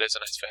talking about. That is a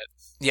nice vet.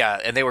 Yeah,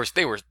 and they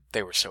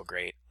were so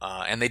great.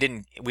 And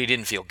we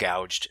didn't feel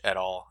gouged at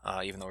all,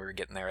 even though we were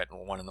getting there at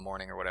 1 a.m.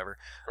 or whatever.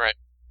 Right.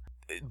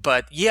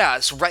 But yeah,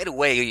 so right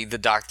away the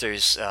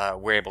doctors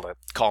were able to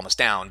calm us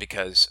down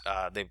because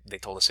they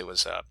told us it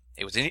was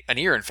an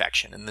ear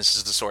infection, and this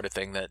is the sort of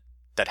thing that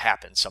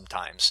happens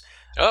sometimes.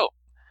 Oh.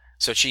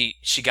 So she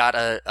got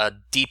a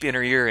deep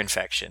inner ear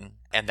infection,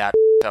 and that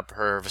up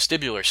her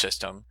vestibular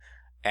system,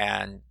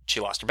 and she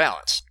lost her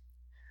balance.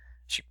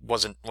 She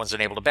wasn't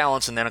able to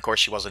balance, and then of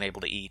course she wasn't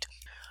able to eat.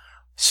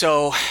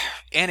 So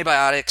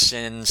antibiotics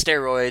and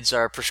steroids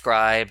are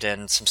prescribed,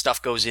 and some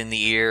stuff goes in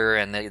the ear,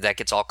 and that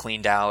gets all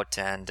cleaned out,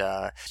 and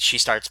she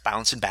starts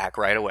bouncing back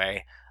right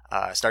away.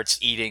 Starts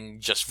eating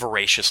just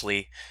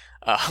voraciously,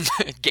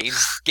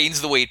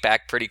 gains the weight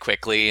back pretty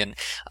quickly, and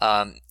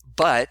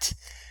but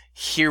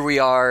here we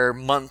are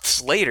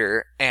months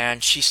later,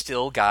 and she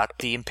still got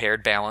the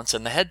impaired balance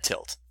and the head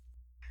tilt.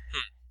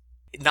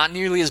 Not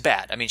nearly as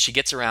bad. I mean, she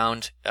gets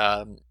around.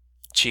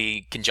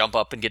 She can jump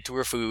up and get to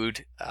her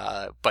food,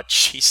 but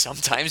she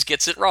sometimes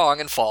gets it wrong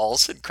and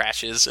falls and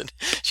crashes, and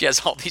she has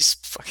all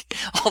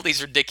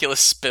these ridiculous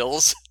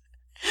spills.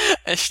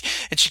 And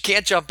she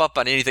can't jump up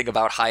on anything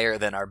about higher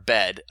than our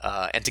bed.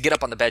 And to get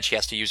up on the bed, she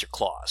has to use her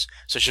claws.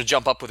 So she'll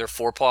jump up with her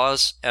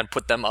forepaws and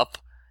put them up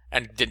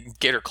and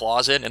get her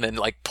claws in, and then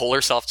pull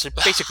herself. So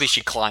basically,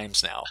 she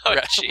climbs now. Oh,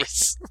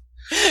 jeez.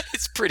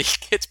 It's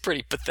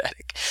pretty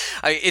pathetic.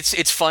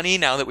 It's funny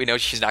now that we know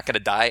she's not going to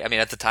die. I mean,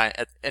 at the time,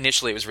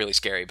 initially it was really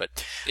scary,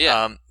 but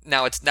yeah.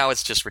 Now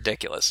it's just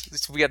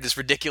ridiculous. We have this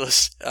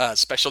ridiculous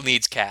special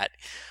needs cat,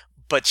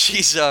 but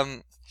she's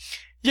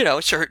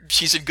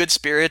she's in good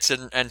spirits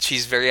and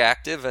she's very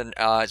active, and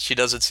she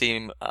doesn't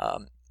seem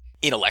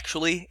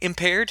intellectually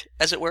impaired,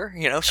 as it were.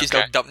 She's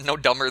okay. no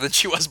dumber than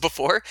she was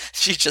before.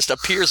 She just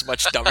appears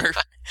much dumber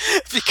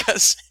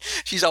because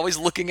she's always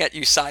looking at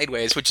you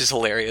sideways, which is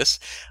hilarious,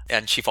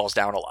 and she falls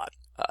down a lot.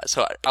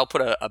 So I'll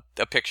put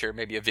a picture,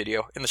 maybe a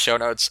video, in the show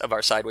notes of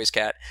our sideways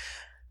cat.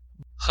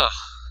 Huh.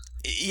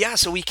 Yeah,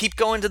 so we keep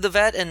going to the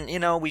vet, and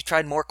we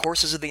tried more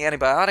courses of the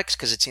antibiotics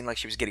because it seemed like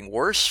she was getting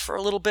worse for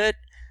a little bit,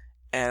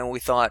 and we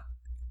thought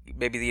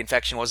maybe the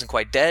infection wasn't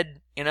quite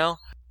dead,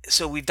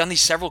 So we've done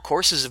these several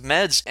courses of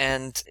meds,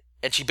 and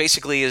she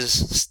basically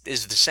is the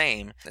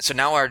same. So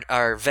now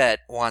our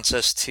vet wants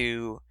us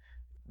to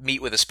meet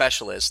with a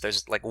specialist.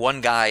 There's one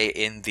guy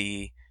in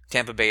the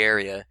Tampa Bay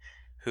area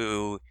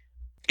who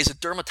is a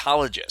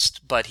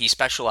dermatologist, but he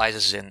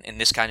specializes in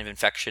this kind of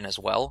infection as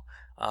well,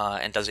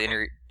 and does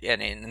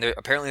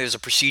apparently there's a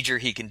procedure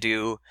he can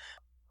do.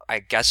 I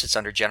guess it's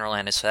under general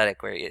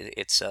anesthetic, where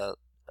it's a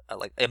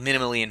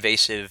minimally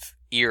invasive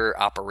ear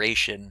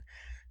operation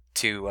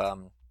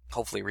to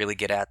hopefully really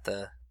get at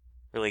the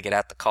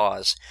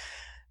cause.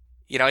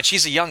 And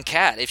she's a young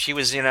cat. If she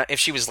was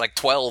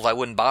 12, I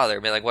wouldn't bother.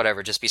 I'd be like,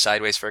 whatever, just be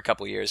sideways for a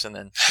couple of years, and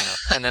then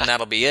and then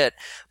that'll be it.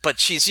 But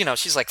she's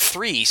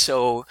 3,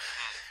 so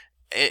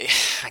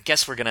I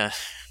guess we're gonna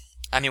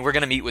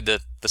meet with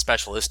the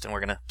specialist, and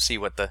we're gonna see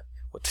what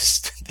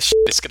this shit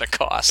is gonna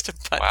cost.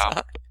 But,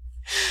 wow.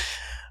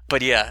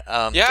 But yeah,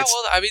 yeah.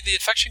 Well, I mean, the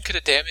infection could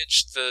have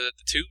damaged the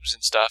tubes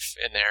and stuff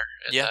in there,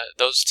 and Yeah.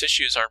 those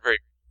tissues aren't very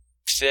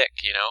thick,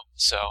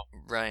 So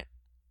right.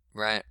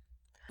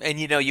 And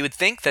you would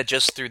think that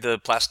just through the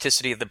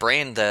plasticity of the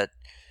brain that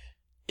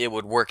it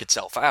would work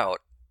itself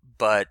out,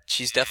 but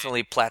she's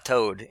definitely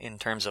plateaued in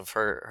terms of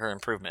her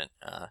improvement.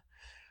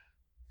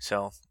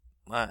 So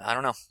I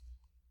don't know.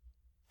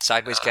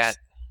 Sideways cat.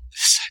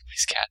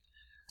 Sideways cat.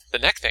 The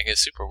neck thing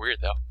is super weird,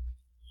 though.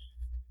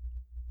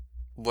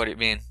 What do you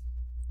mean?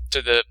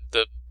 To the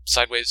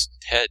sideways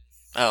head.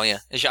 Oh yeah,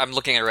 I'm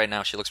looking at her right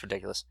now. She looks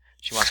ridiculous.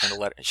 She wants me to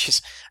let her.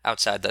 She's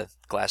outside the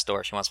glass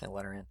door. She wants me to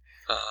let her in.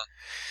 Uh-huh.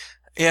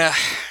 Yeah.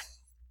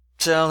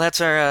 So that's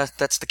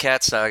the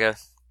cat saga.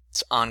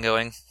 It's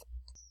ongoing.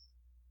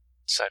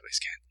 Sideways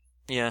cat.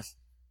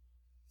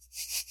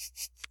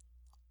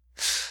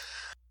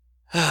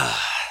 Yeah.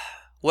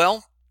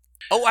 Well,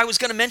 I was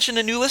going to mention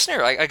a new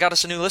listener. I got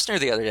us a new listener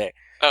the other day.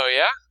 Oh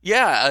yeah?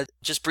 Yeah,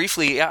 just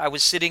briefly. Yeah, I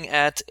was sitting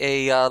at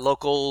a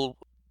local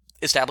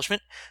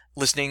establishment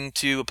listening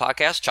to a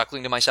podcast,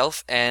 chuckling to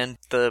myself, and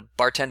the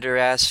bartender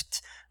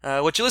asked,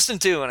 "What you listening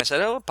to?" And I said,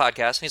 "Oh, a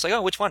podcast." And he's like,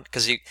 "Oh, which one?"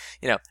 Because you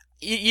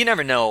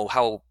never know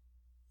how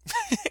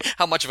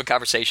much of a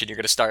conversation you're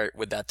going to start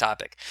with that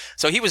topic.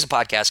 So he was a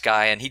podcast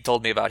guy, and he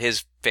told me about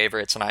his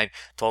favorites, and I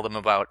told him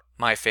about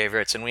my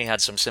favorites, and we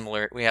had some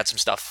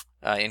stuff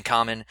in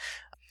common.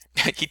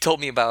 He told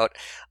me about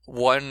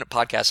one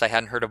podcast I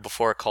hadn't heard of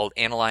before called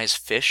Analyze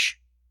Fish,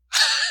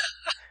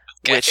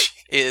 Okay. which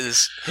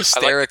is I like the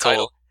hysterical.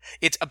 title.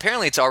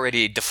 It's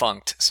already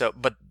defunct. So,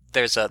 but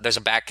there's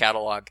a back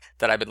catalog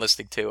that I've been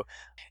listening to.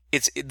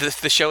 It's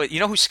the show.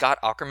 You know who Scott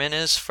Aukerman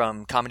is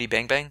from Comedy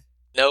Bang Bang?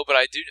 No, but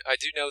I do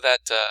know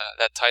that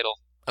title.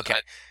 Okay.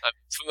 I'm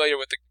familiar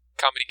with the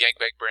Comedy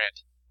Gangbang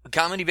brand.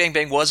 Comedy Bang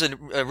Bang was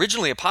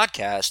originally a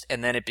podcast,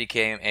 and then it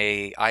became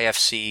a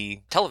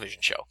IFC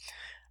television show.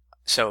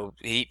 So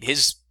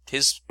his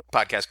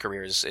podcast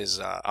career is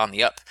on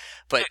the up.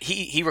 But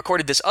he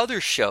recorded this other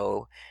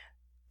show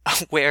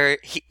where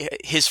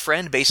his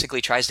friend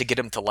basically tries to get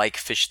him to like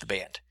Fish the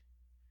band.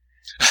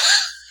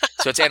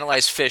 So it's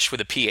Analyze Fish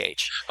with a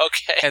PH.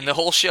 Okay. And the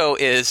whole show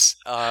is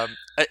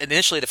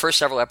initially the first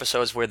several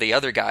episodes were the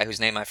other guy whose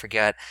name I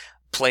forget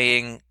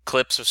playing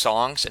clips of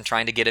songs and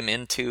trying to get him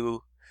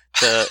into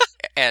the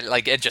and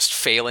just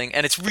failing,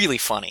 and it's really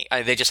funny.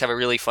 They just have a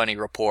really funny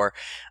rapport.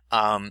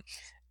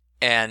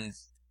 And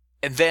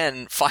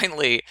then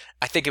finally,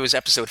 I think it was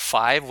episode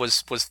 5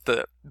 was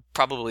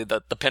probably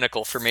the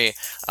pinnacle for me.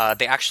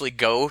 They actually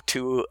go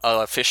to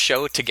a Fish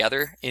show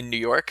together in New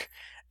York,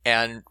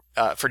 and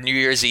for New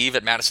Year's Eve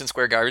at Madison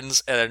Square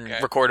Gardens, and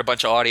record a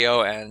bunch of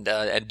audio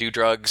and do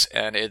drugs,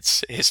 and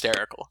it's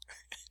hysterical.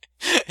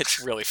 It's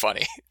really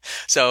funny.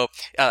 So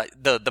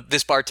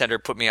this bartender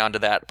put me onto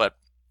that, but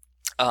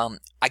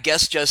I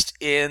guess just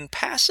in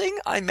passing,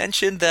 I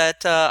mentioned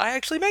that I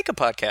actually make a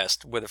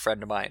podcast with a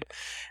friend of mine,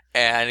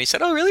 and he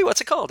said, "Oh, really?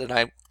 What's it called?" And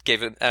I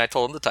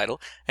told him the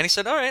title, and he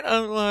said, "All right,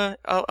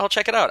 I'll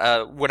check it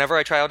out. Whenever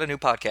I try out a new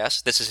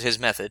podcast, this is his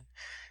method.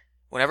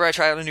 Whenever I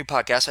try out a new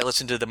podcast, I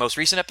listen to the most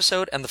recent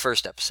episode and the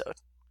first episode."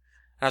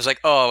 And I was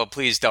like, "Oh,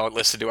 please don't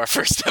listen to our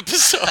first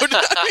episode."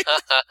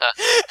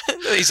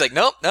 He's like,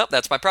 "Nope,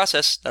 that's my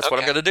process. That's what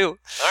I'm going to do." All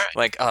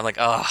right. I'm like,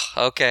 "Oh,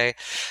 okay."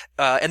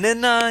 And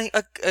then a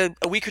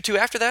week or two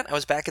after that, I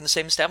was back in the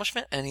same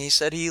establishment, and he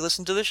said he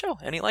listened to the show,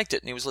 and he liked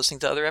it, and he was listening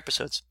to other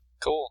episodes.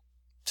 Cool.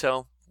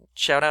 So,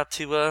 shout out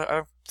to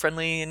our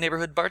friendly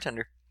neighborhood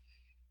bartender.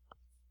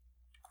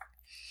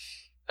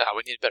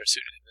 We need a better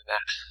pseudonym than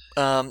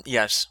that.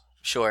 Yes,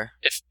 sure.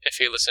 If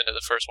he listened to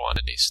the first one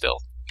and he's still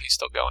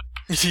going.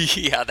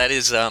 Yeah, that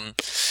is,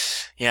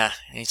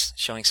 he's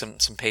showing some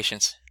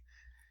patience.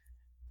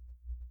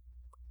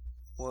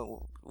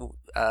 Well,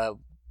 I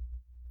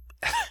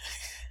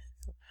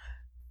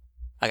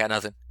got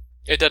nothing.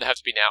 It doesn't have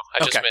to be now. I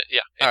just meant,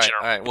 yeah, in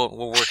general. All right,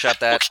 we'll workshop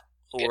that.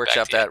 We'll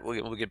workshop that.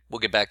 We'll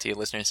get back to you,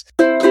 listeners.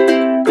 We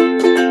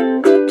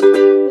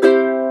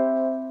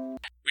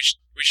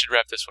should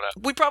wrap this one up.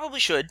 We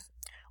probably should.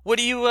 What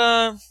do you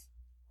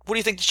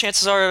think the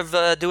chances are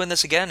of doing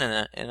this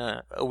again in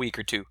a week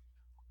or two?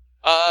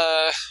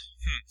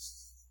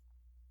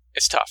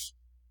 It's tough.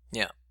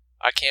 Yeah.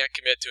 I can't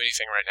commit to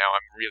anything right now.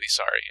 I'm really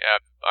sorry.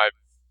 I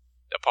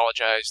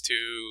apologize to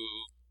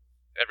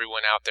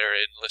everyone out there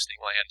in listening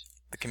land.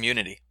 The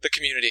community.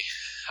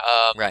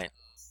 I Right.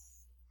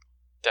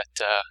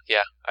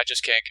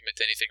 just can't commit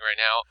to anything right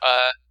now.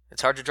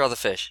 It's hard to draw the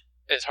fish.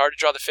 It's hard to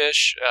draw the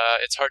fish.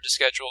 It's hard to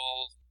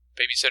schedule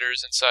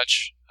babysitters and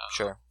such.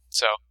 Sure.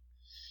 So,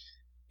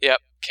 yeah,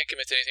 can't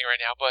commit to anything right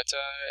now, but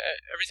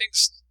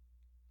everything's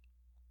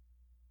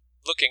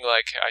looking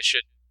like I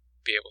should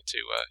be able to,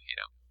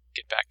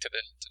 get back to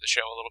the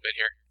show a little bit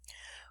here.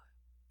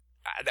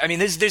 I mean,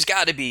 there's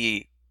got to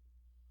be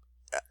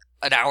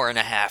an hour and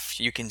a half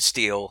you can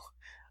steal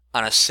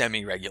on a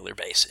semi-regular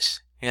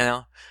basis,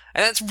 and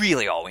that's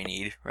really all we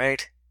need,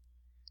 right?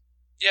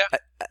 Yeah.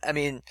 I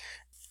mean,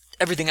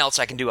 everything else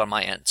I can do on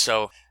my end,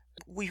 so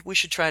we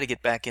should try to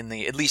get back in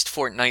the at least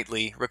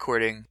fortnightly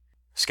recording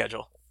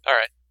schedule. All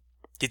right.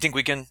 Do you think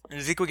we can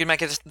make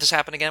this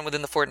happen again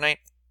within the fortnight?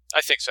 I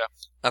think so.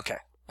 Okay,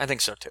 I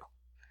think so too.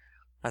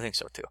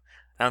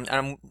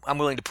 I'm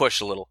willing to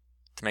push a little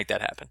to make that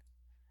happen.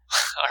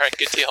 All right,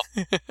 good deal.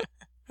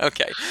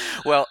 Okay,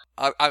 well,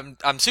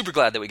 I'm super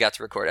glad that we got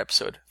to record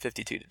episode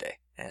 52 today.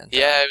 And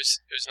yeah, it was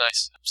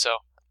nice. So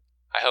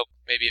I hope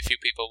maybe a few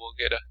people will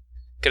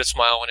get a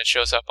smile when it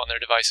shows up on their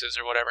devices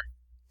or whatever.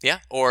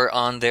 Yeah, or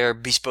on their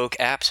bespoke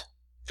apps.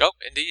 Oh,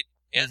 indeed.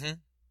 Yeah.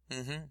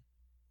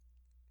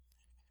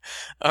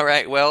 All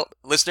right. Well,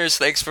 listeners,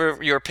 thanks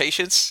for your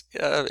patience.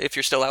 If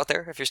you're still out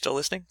there, if you're still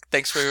listening,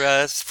 thanks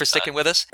for sticking with us.